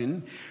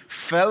 doctrine,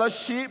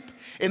 fellowship,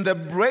 in the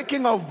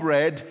breaking of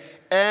bread,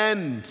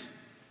 and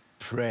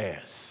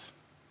prayers.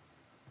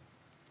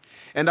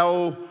 And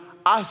I'll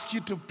ask you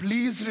to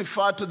please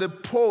refer to the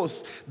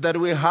post that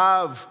we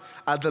have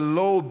at the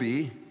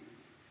lobby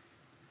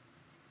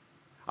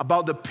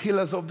about the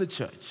pillars of the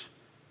church.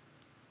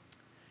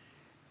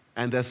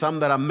 And there's some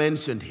that are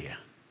mentioned here.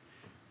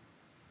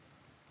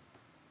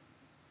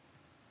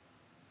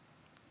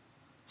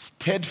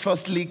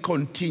 Steadfastly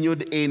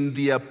continued in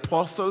the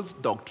apostles'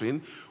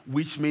 doctrine,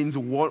 which means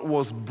what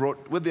was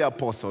brought with the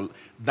apostle.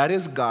 That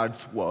is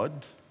God's word.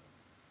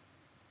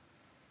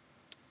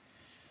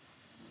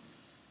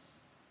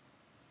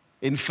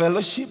 In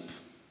fellowship,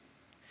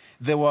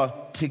 they were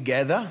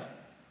together.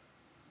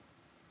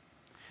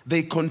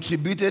 They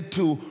contributed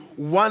to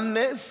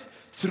oneness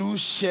through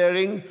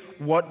sharing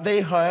what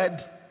they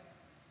heard.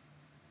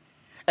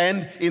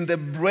 And in the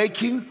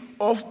breaking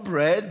of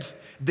bread,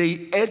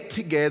 they ate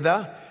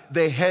together.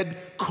 They had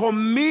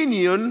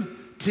communion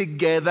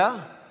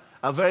together,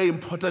 a very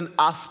important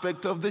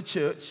aspect of the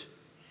church.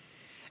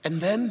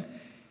 And then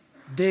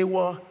they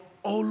were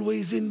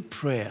always in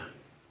prayer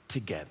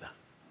together,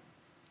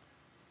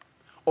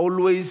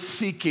 always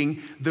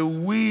seeking the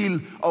will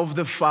of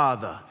the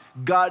Father,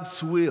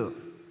 God's will.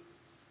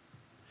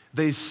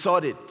 They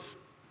sought it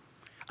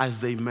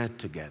as they met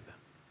together.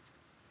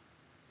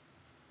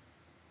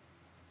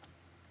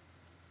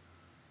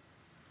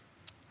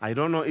 I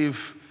don't know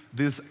if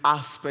these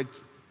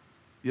aspects,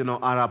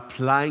 are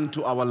applying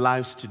to our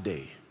lives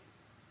today,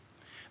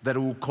 that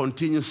we will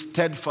continue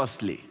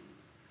steadfastly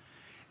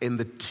in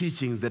the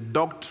teachings, the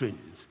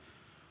doctrines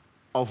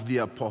of the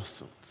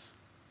apostles.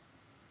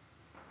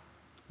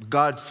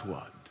 God's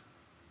word,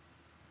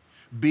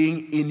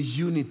 being in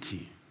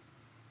unity,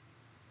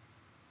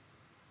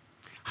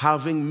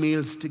 having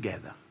meals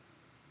together,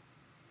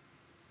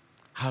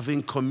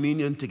 having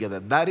communion together.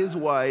 That is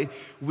why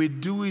we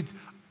do it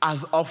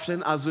as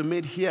often as we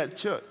meet here at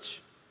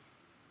church,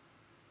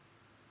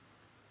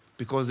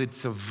 because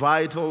it's a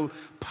vital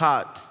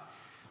part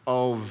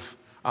of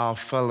our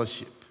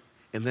fellowship.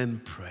 And then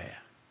prayer.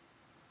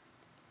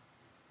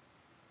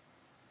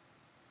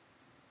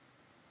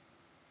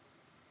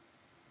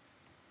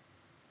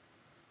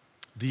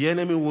 The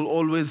enemy will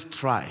always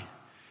try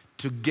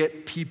to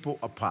get people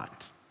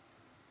apart.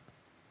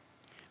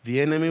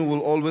 The enemy will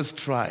always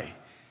try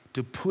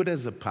to put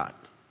us apart.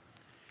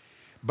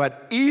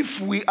 But if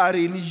we are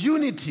in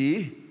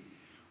unity,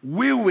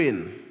 we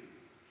win.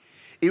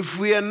 If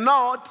we are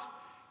not,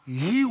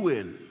 he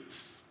wins.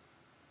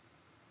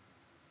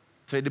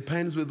 So it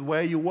depends with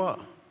where you are.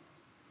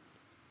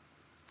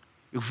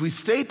 If we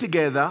stay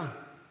together,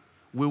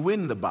 we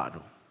win the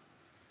battle.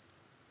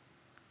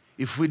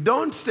 If we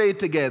don't stay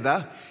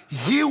together,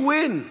 he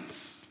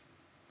wins.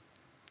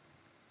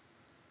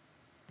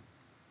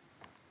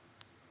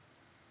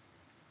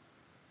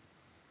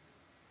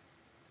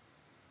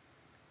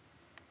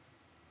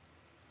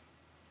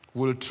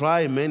 We'll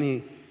try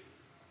many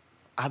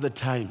other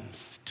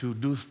times to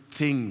do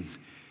things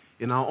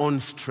in our own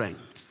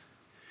strength,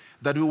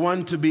 that we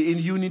want to be in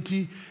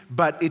unity,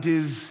 but it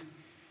is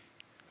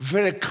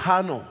very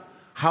carnal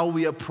how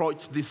we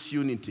approach this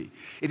unity.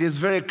 It is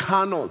very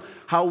carnal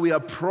how we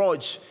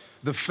approach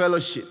the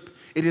fellowship.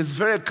 It is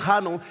very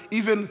carnal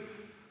even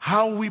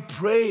how we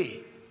pray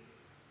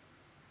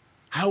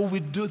how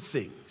we do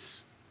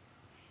things.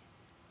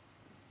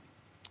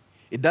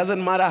 It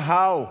doesn't matter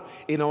how,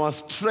 in our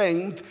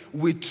strength,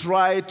 we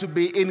try to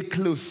be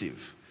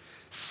inclusive.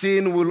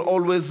 Sin will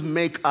always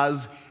make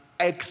us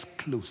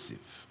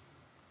exclusive.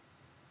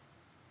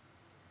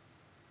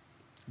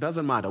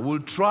 Doesn't matter. We'll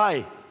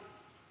try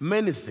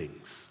many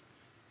things.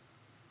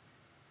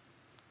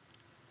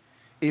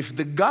 If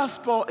the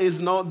gospel is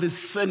not the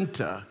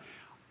center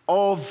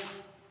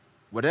of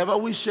whatever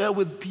we share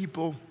with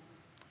people,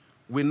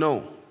 we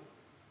know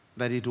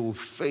that it will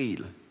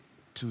fail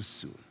too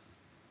soon.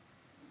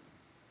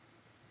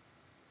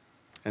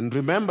 And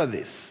remember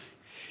this,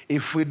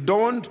 if we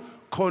don't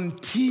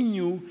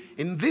continue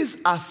in these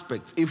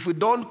aspects, if we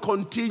don't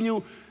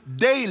continue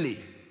daily,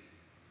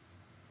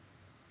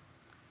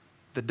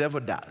 the devil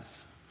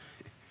does.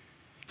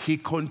 He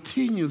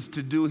continues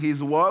to do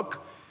his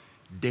work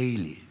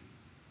daily.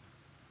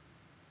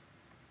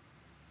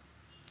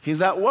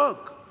 He's at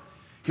work.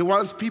 He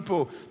wants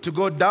people to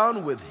go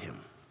down with him.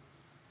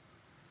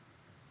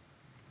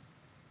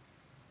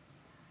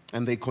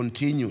 And they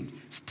continued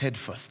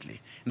steadfastly.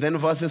 And then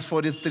verses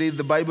 43,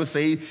 the Bible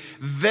says,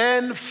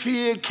 then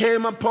fear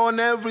came upon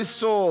every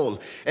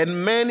soul,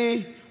 and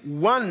many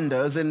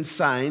wonders and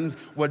signs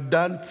were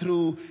done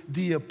through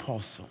the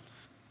apostles.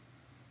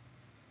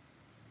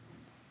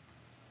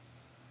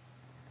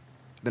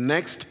 The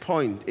next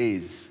point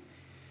is,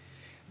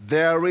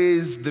 there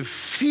is the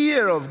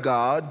fear of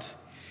God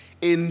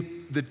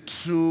in the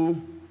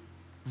true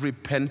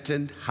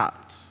repentant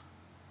heart.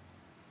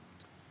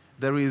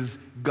 There is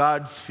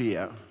God's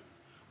fear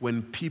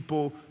when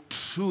people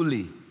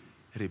truly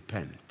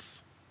repent.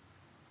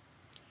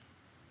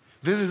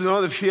 This is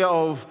not the fear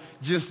of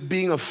just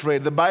being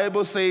afraid. The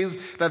Bible says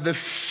that the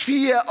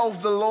fear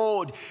of the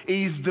Lord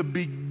is the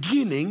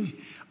beginning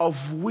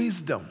of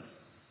wisdom.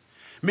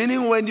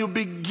 Meaning when you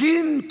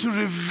begin to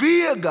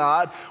revere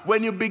God,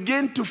 when you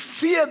begin to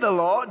fear the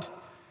Lord,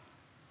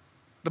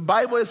 the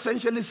Bible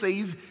essentially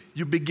says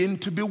you begin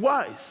to be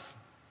wise.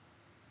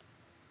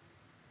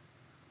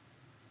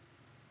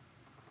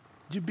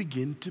 You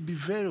begin to be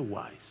very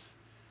wise.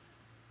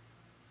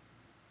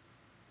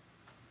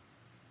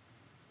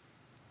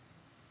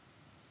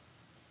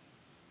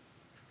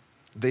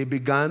 They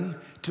began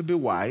to be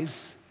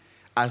wise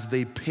as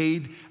they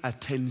paid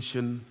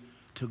attention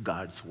to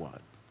God's word.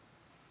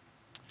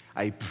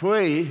 I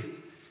pray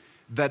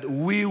that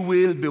we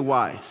will be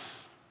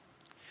wise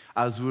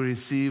as we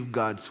receive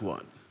God's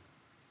word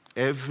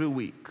every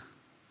week,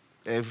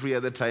 every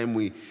other time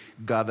we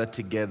gather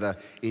together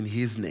in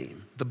his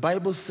name. The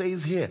Bible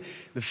says here,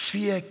 the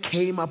fear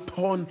came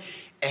upon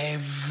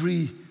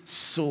every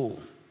soul.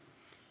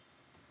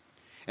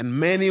 And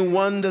many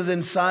wonders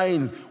and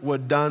signs were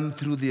done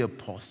through the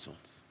apostles.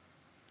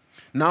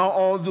 Now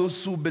all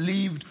those who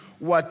believed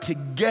were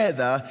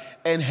together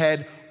and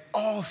had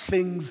all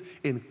things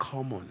in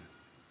common.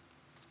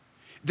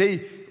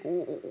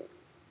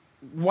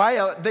 Why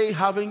are they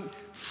having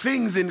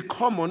things in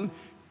common?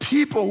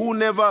 People who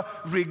never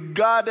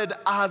regarded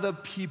other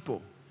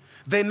people.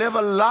 They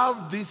never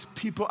loved these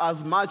people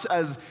as much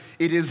as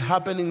it is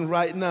happening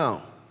right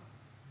now.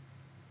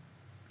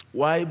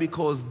 Why?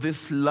 Because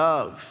this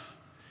love,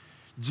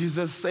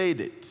 Jesus said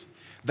it,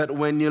 that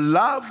when you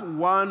love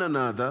one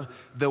another,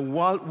 the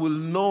world will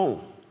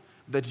know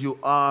that you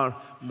are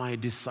my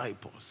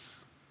disciples.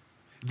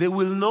 They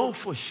will know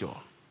for sure.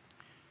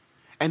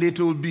 And it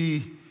will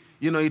be,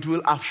 it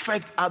will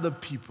affect other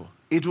people.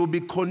 It will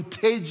be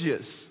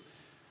contagious.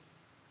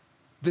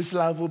 This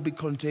love will be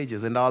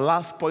contagious. And our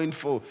last point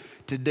for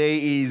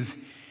today is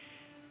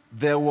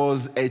there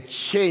was a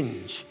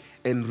change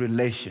in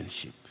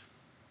relationship.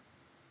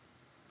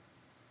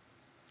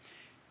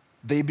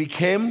 They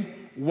became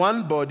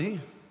one body,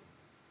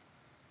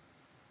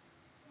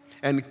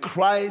 and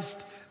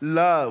Christ's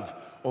love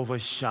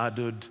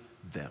overshadowed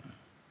them.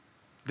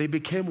 They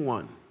became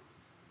one,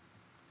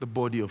 the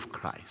body of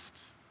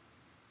Christ.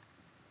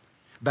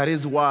 That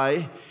is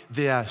why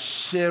they are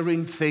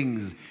sharing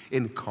things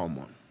in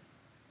common.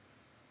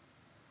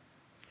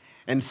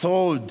 And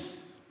sold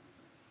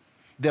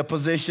their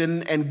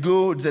possession and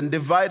goods and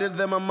divided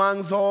them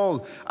amongst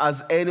all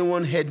as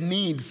anyone had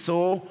need.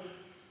 So,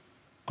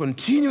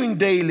 continuing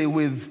daily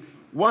with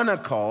one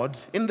accord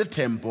in the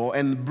temple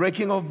and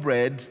breaking of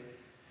bread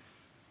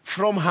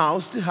from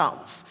house to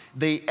house,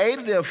 they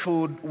ate their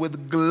food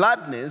with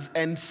gladness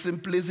and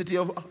simplicity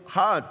of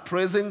heart,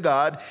 praising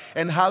God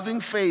and having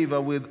favor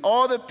with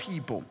all the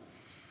people.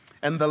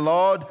 And the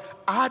Lord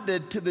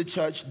added to the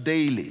church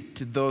daily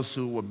to those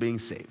who were being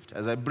saved.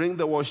 As I bring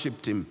the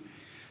worship team,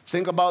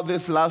 think about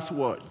this last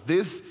word.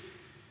 This,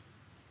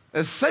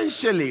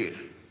 essentially,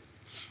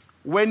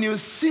 when you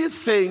see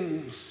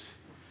things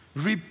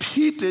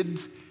repeated,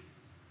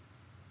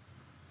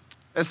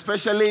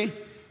 especially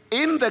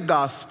in the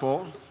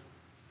Gospels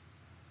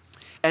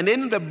and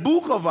in the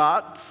book of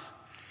Acts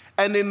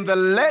and in the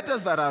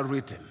letters that are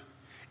written,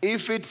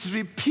 if it's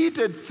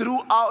repeated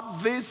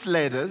throughout these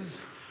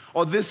letters,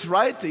 or these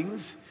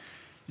writings,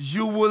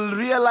 you will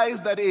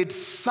realize that it's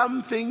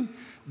something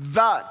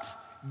that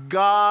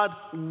God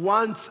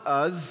wants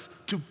us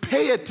to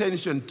pay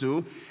attention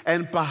to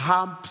and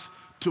perhaps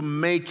to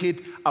make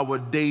it our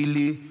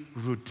daily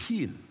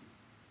routine.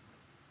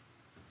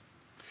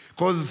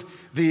 Because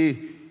the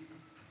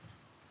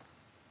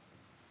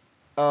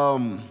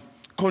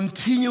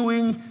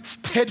continuing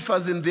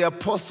steadfast in the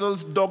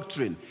apostles'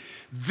 doctrine,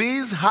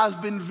 this has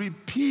been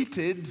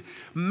repeated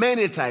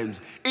many times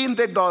in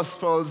the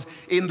Gospels,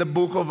 in the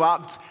book of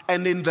Acts,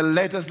 and in the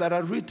letters that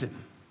are written.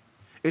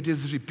 It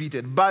is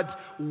repeated. But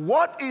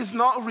what is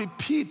not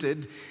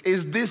repeated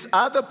is this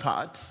other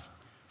part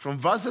from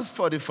verses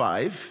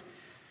 45.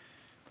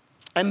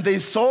 And they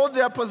sold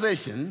their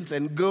possessions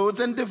and goods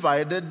and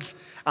divided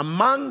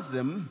amongst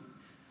them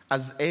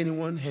as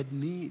anyone had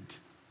need.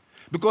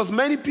 Because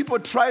many people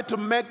try to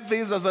make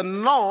this as a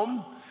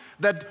norm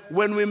that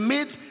when we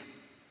meet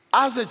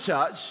as a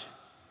church,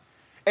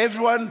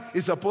 everyone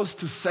is supposed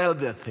to sell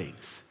their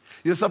things.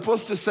 You're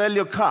supposed to sell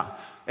your car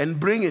and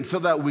bring it so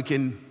that we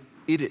can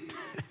eat it.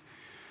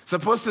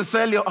 Supposed to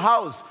sell your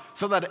house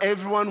so that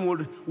everyone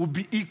would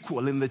be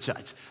equal in the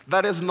church.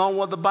 That is not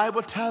what the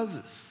Bible tells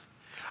us.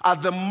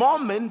 At the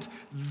moment,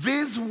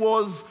 this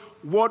was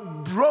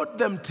what brought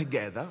them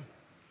together.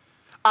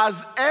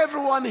 As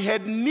everyone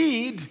had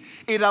need,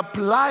 it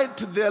applied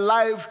to their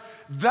life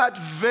that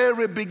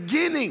very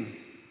beginning.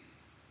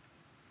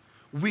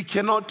 We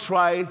cannot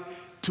try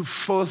to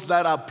force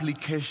that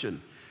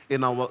application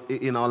in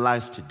our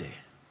lives today.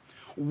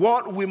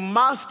 What we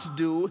must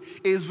do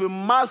is we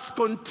must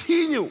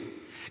continue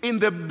in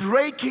the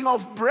breaking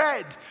of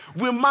bread.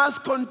 We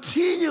must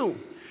continue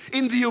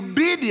in the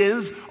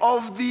obedience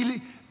of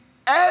the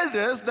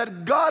elders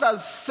that God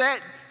has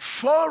set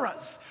for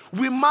us.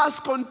 We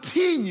must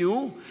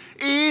continue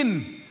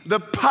in the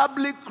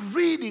public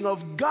reading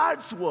of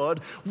God's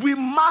word. We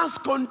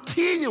must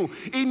continue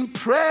in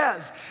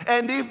prayers.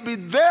 And if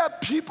there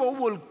people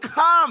will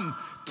come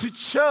to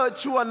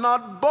church who are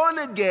not born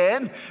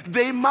again,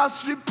 they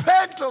must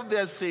repent of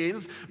their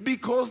sins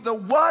because the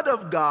word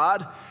of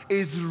God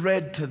is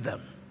read to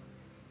them.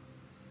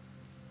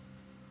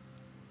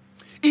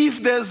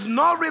 If there's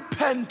no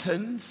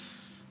repentance,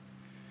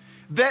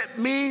 that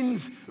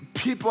means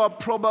people are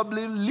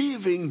probably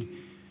living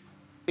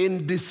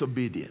in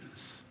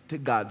disobedience to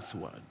God's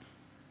word.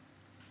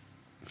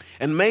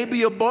 And maybe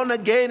you're born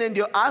again and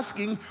you're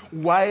asking,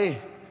 why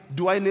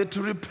do I need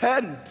to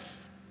repent?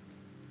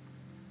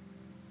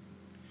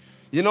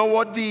 You know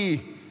what the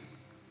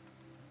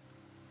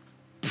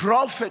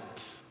prophet,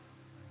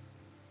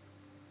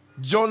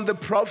 John the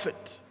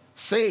prophet,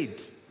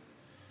 said?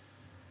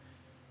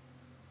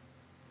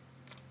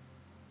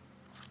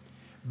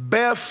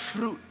 Bear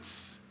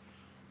fruits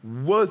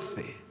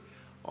worthy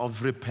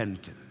of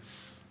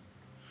repentance.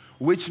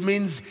 Which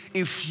means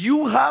if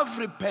you have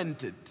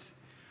repented,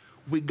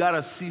 we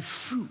gotta see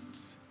fruit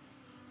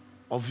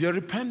of your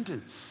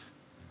repentance.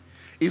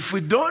 If we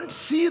don't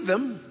see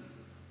them,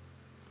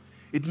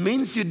 it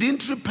means you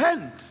didn't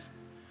repent.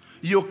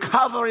 You're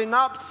covering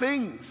up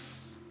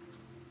things.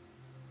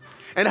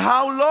 And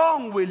how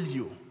long will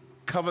you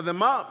cover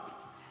them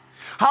up?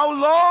 How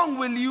long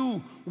will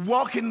you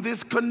walk in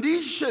this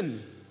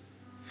condition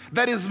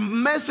that is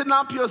messing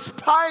up your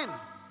spine?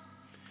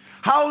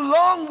 How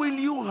long will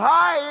you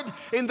hide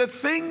in the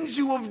things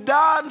you have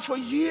done for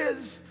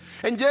years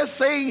and just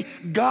saying,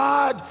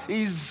 God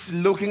is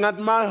looking at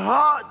my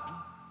heart?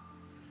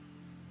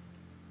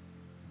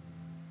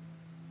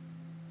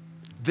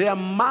 There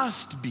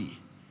must be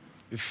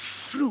a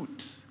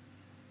fruit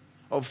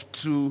of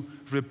true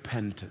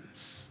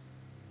repentance.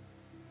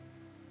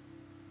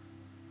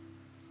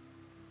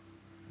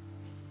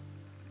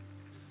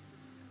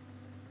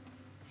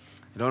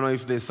 I don't know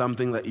if there's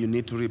something that you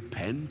need to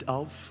repent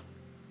of.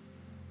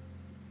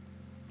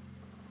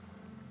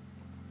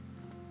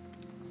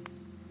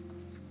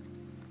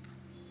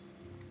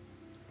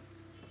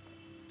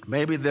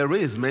 Maybe there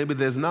is, maybe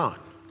there's not.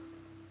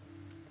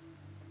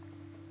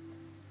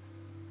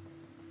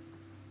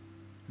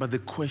 But the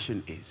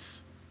question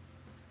is,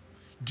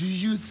 do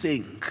you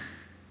think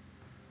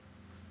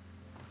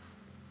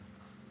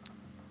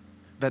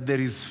that there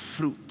is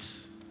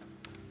fruit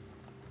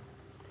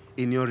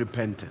in your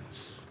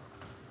repentance?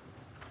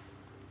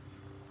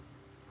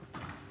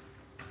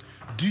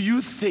 Do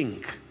you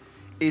think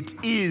it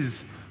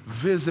is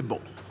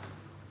visible,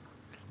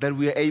 that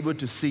we are able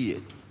to see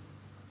it?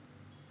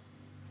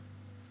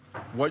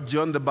 What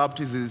John the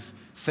Baptist is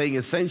saying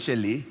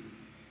essentially,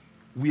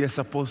 we are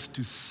supposed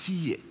to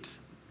see it.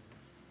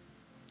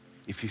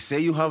 If you say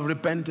you have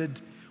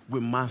repented, we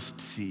must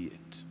see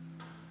it.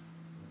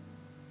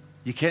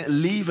 You can't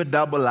live a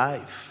double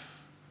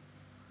life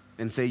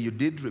and say you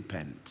did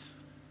repent.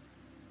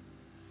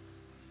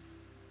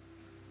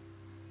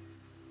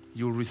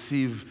 You'll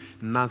receive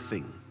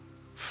nothing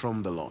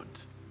from the Lord.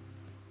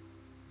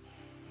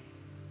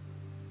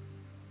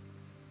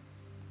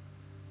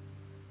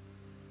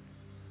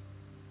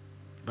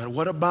 But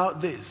what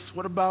about this?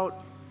 What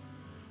about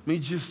me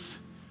just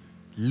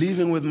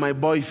living with my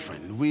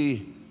boyfriend?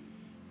 We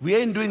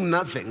ain't doing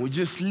nothing. We're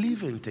just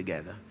living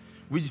together.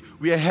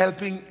 We are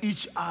helping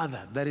each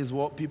other. That is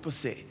what people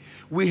say.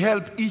 We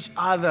help each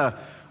other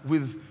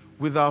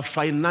with our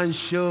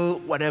financial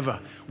whatever.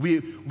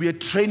 We are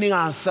training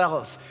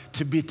ourselves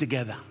to be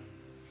together,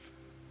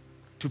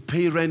 to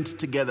pay rent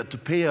together, to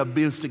pay our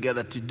bills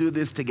together, to do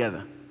this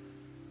together.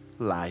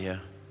 Liar.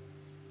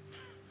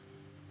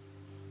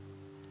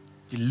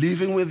 You're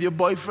living with your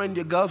boyfriend,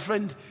 your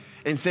girlfriend,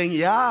 and saying,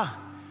 yeah,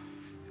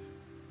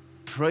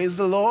 praise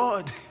the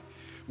Lord,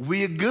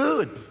 we're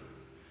good.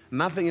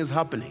 Nothing is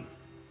happening.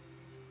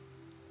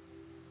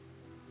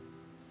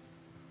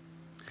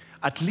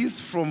 At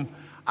least from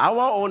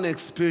our own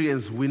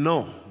experience, we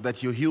know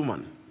that you're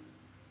human.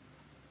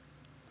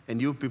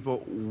 And you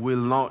people will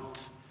not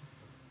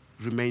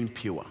remain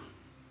pure.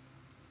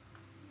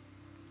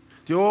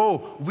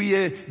 Oh, we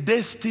are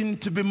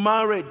destined to be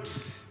married.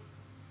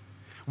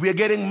 We are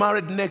getting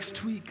married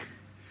next week.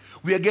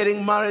 We are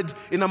getting married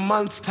in a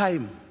month's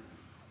time.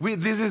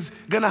 This is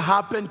going to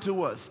happen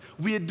to us.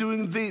 We are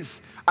doing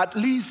this. At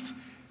least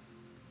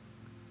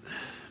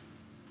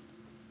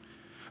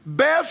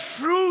bear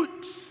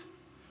fruit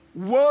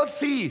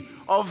worthy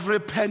of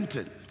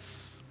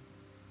repentance,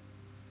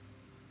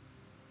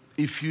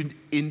 if you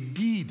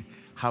indeed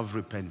have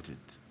repented.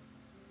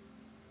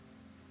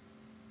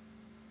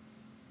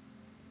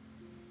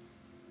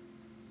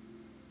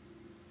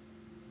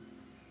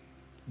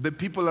 The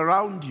people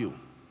around you,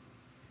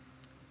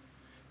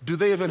 do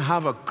they even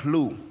have a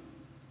clue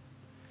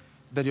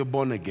that you're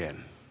born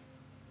again?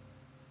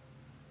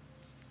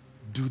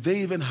 Do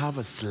they even have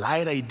a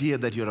slight idea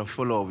that you're a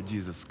follower of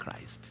Jesus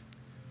Christ?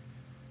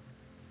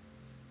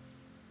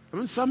 I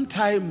mean,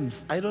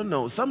 sometimes, I don't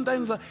know,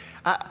 sometimes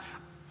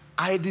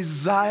I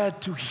desire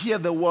to hear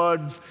the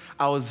words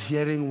I was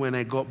hearing when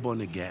I got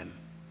born again.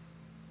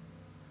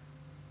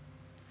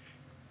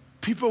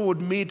 People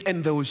would meet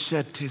and they would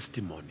share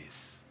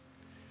testimonies.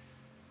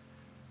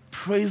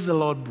 Praise the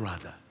Lord,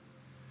 brother.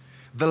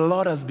 The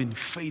Lord has been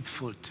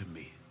faithful to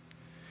me.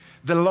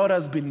 The Lord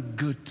has been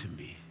good to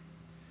me.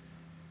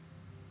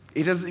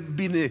 It has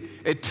been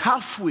a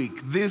tough week.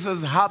 This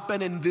has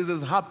happened and this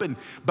has happened.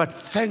 But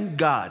thank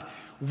God,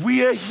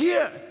 we are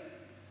here.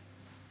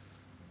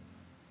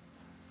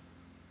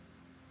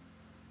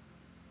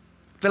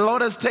 The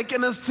Lord has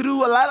taken us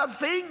through a lot of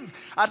things.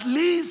 At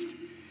least,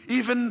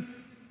 even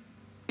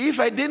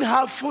if I didn't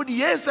have food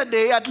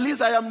yesterday, at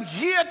least I am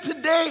here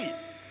today,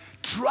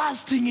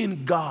 trusting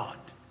in God.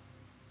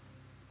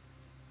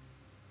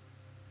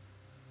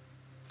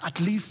 At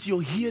least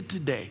you're here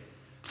today.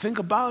 Think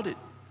about it.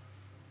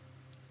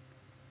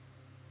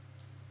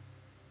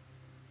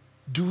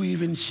 Do we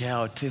even share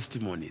our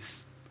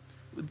testimonies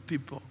with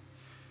people?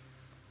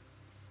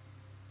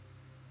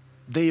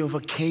 They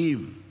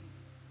overcame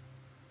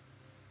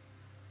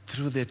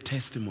through their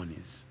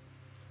testimonies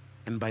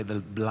and by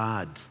the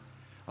blood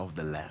of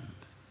the Lamb.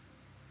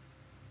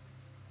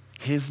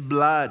 His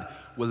blood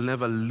will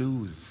never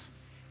lose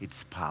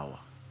its power.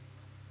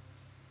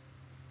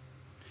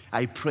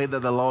 I pray that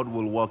the Lord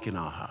will work in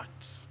our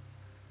hearts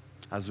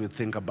as we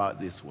think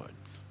about these words.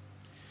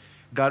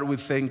 God, we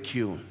thank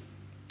you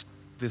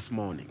this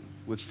morning.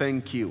 We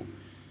thank you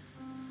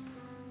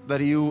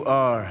that you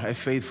are a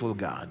faithful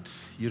God.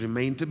 You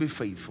remain to be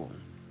faithful.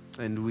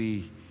 And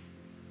we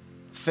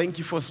thank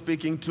you for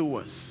speaking to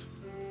us.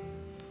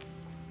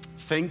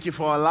 Thank you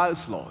for our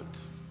lives, Lord.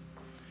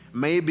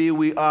 Maybe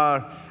we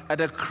are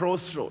at a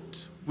crossroad.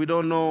 We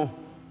don't know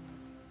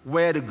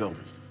where to go.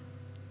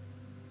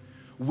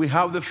 We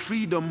have the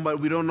freedom, but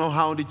we don't know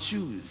how to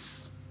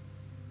choose.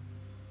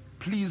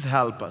 Please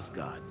help us,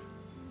 God.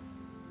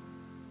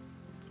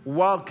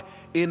 Work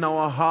in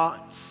our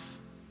hearts.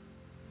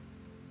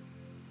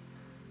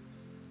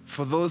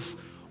 For those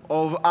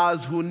of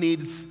us who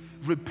need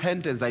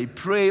repentance, I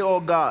pray, oh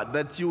God,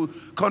 that you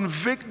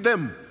convict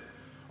them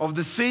of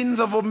the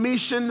sins of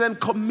omission and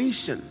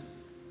commission.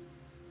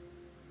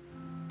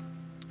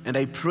 And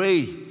I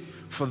pray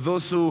for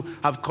those who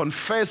have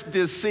confessed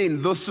their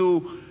sin, those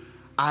who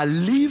are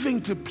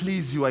living to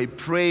please you, I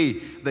pray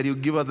that you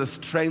give us the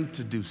strength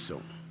to do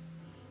so.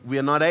 We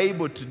are not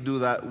able to do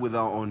that with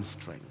our own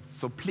strength.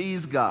 So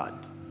please, God,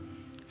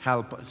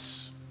 help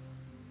us.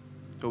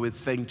 So we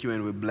thank you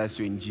and we bless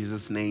you in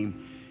Jesus'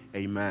 name.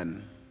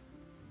 Amen.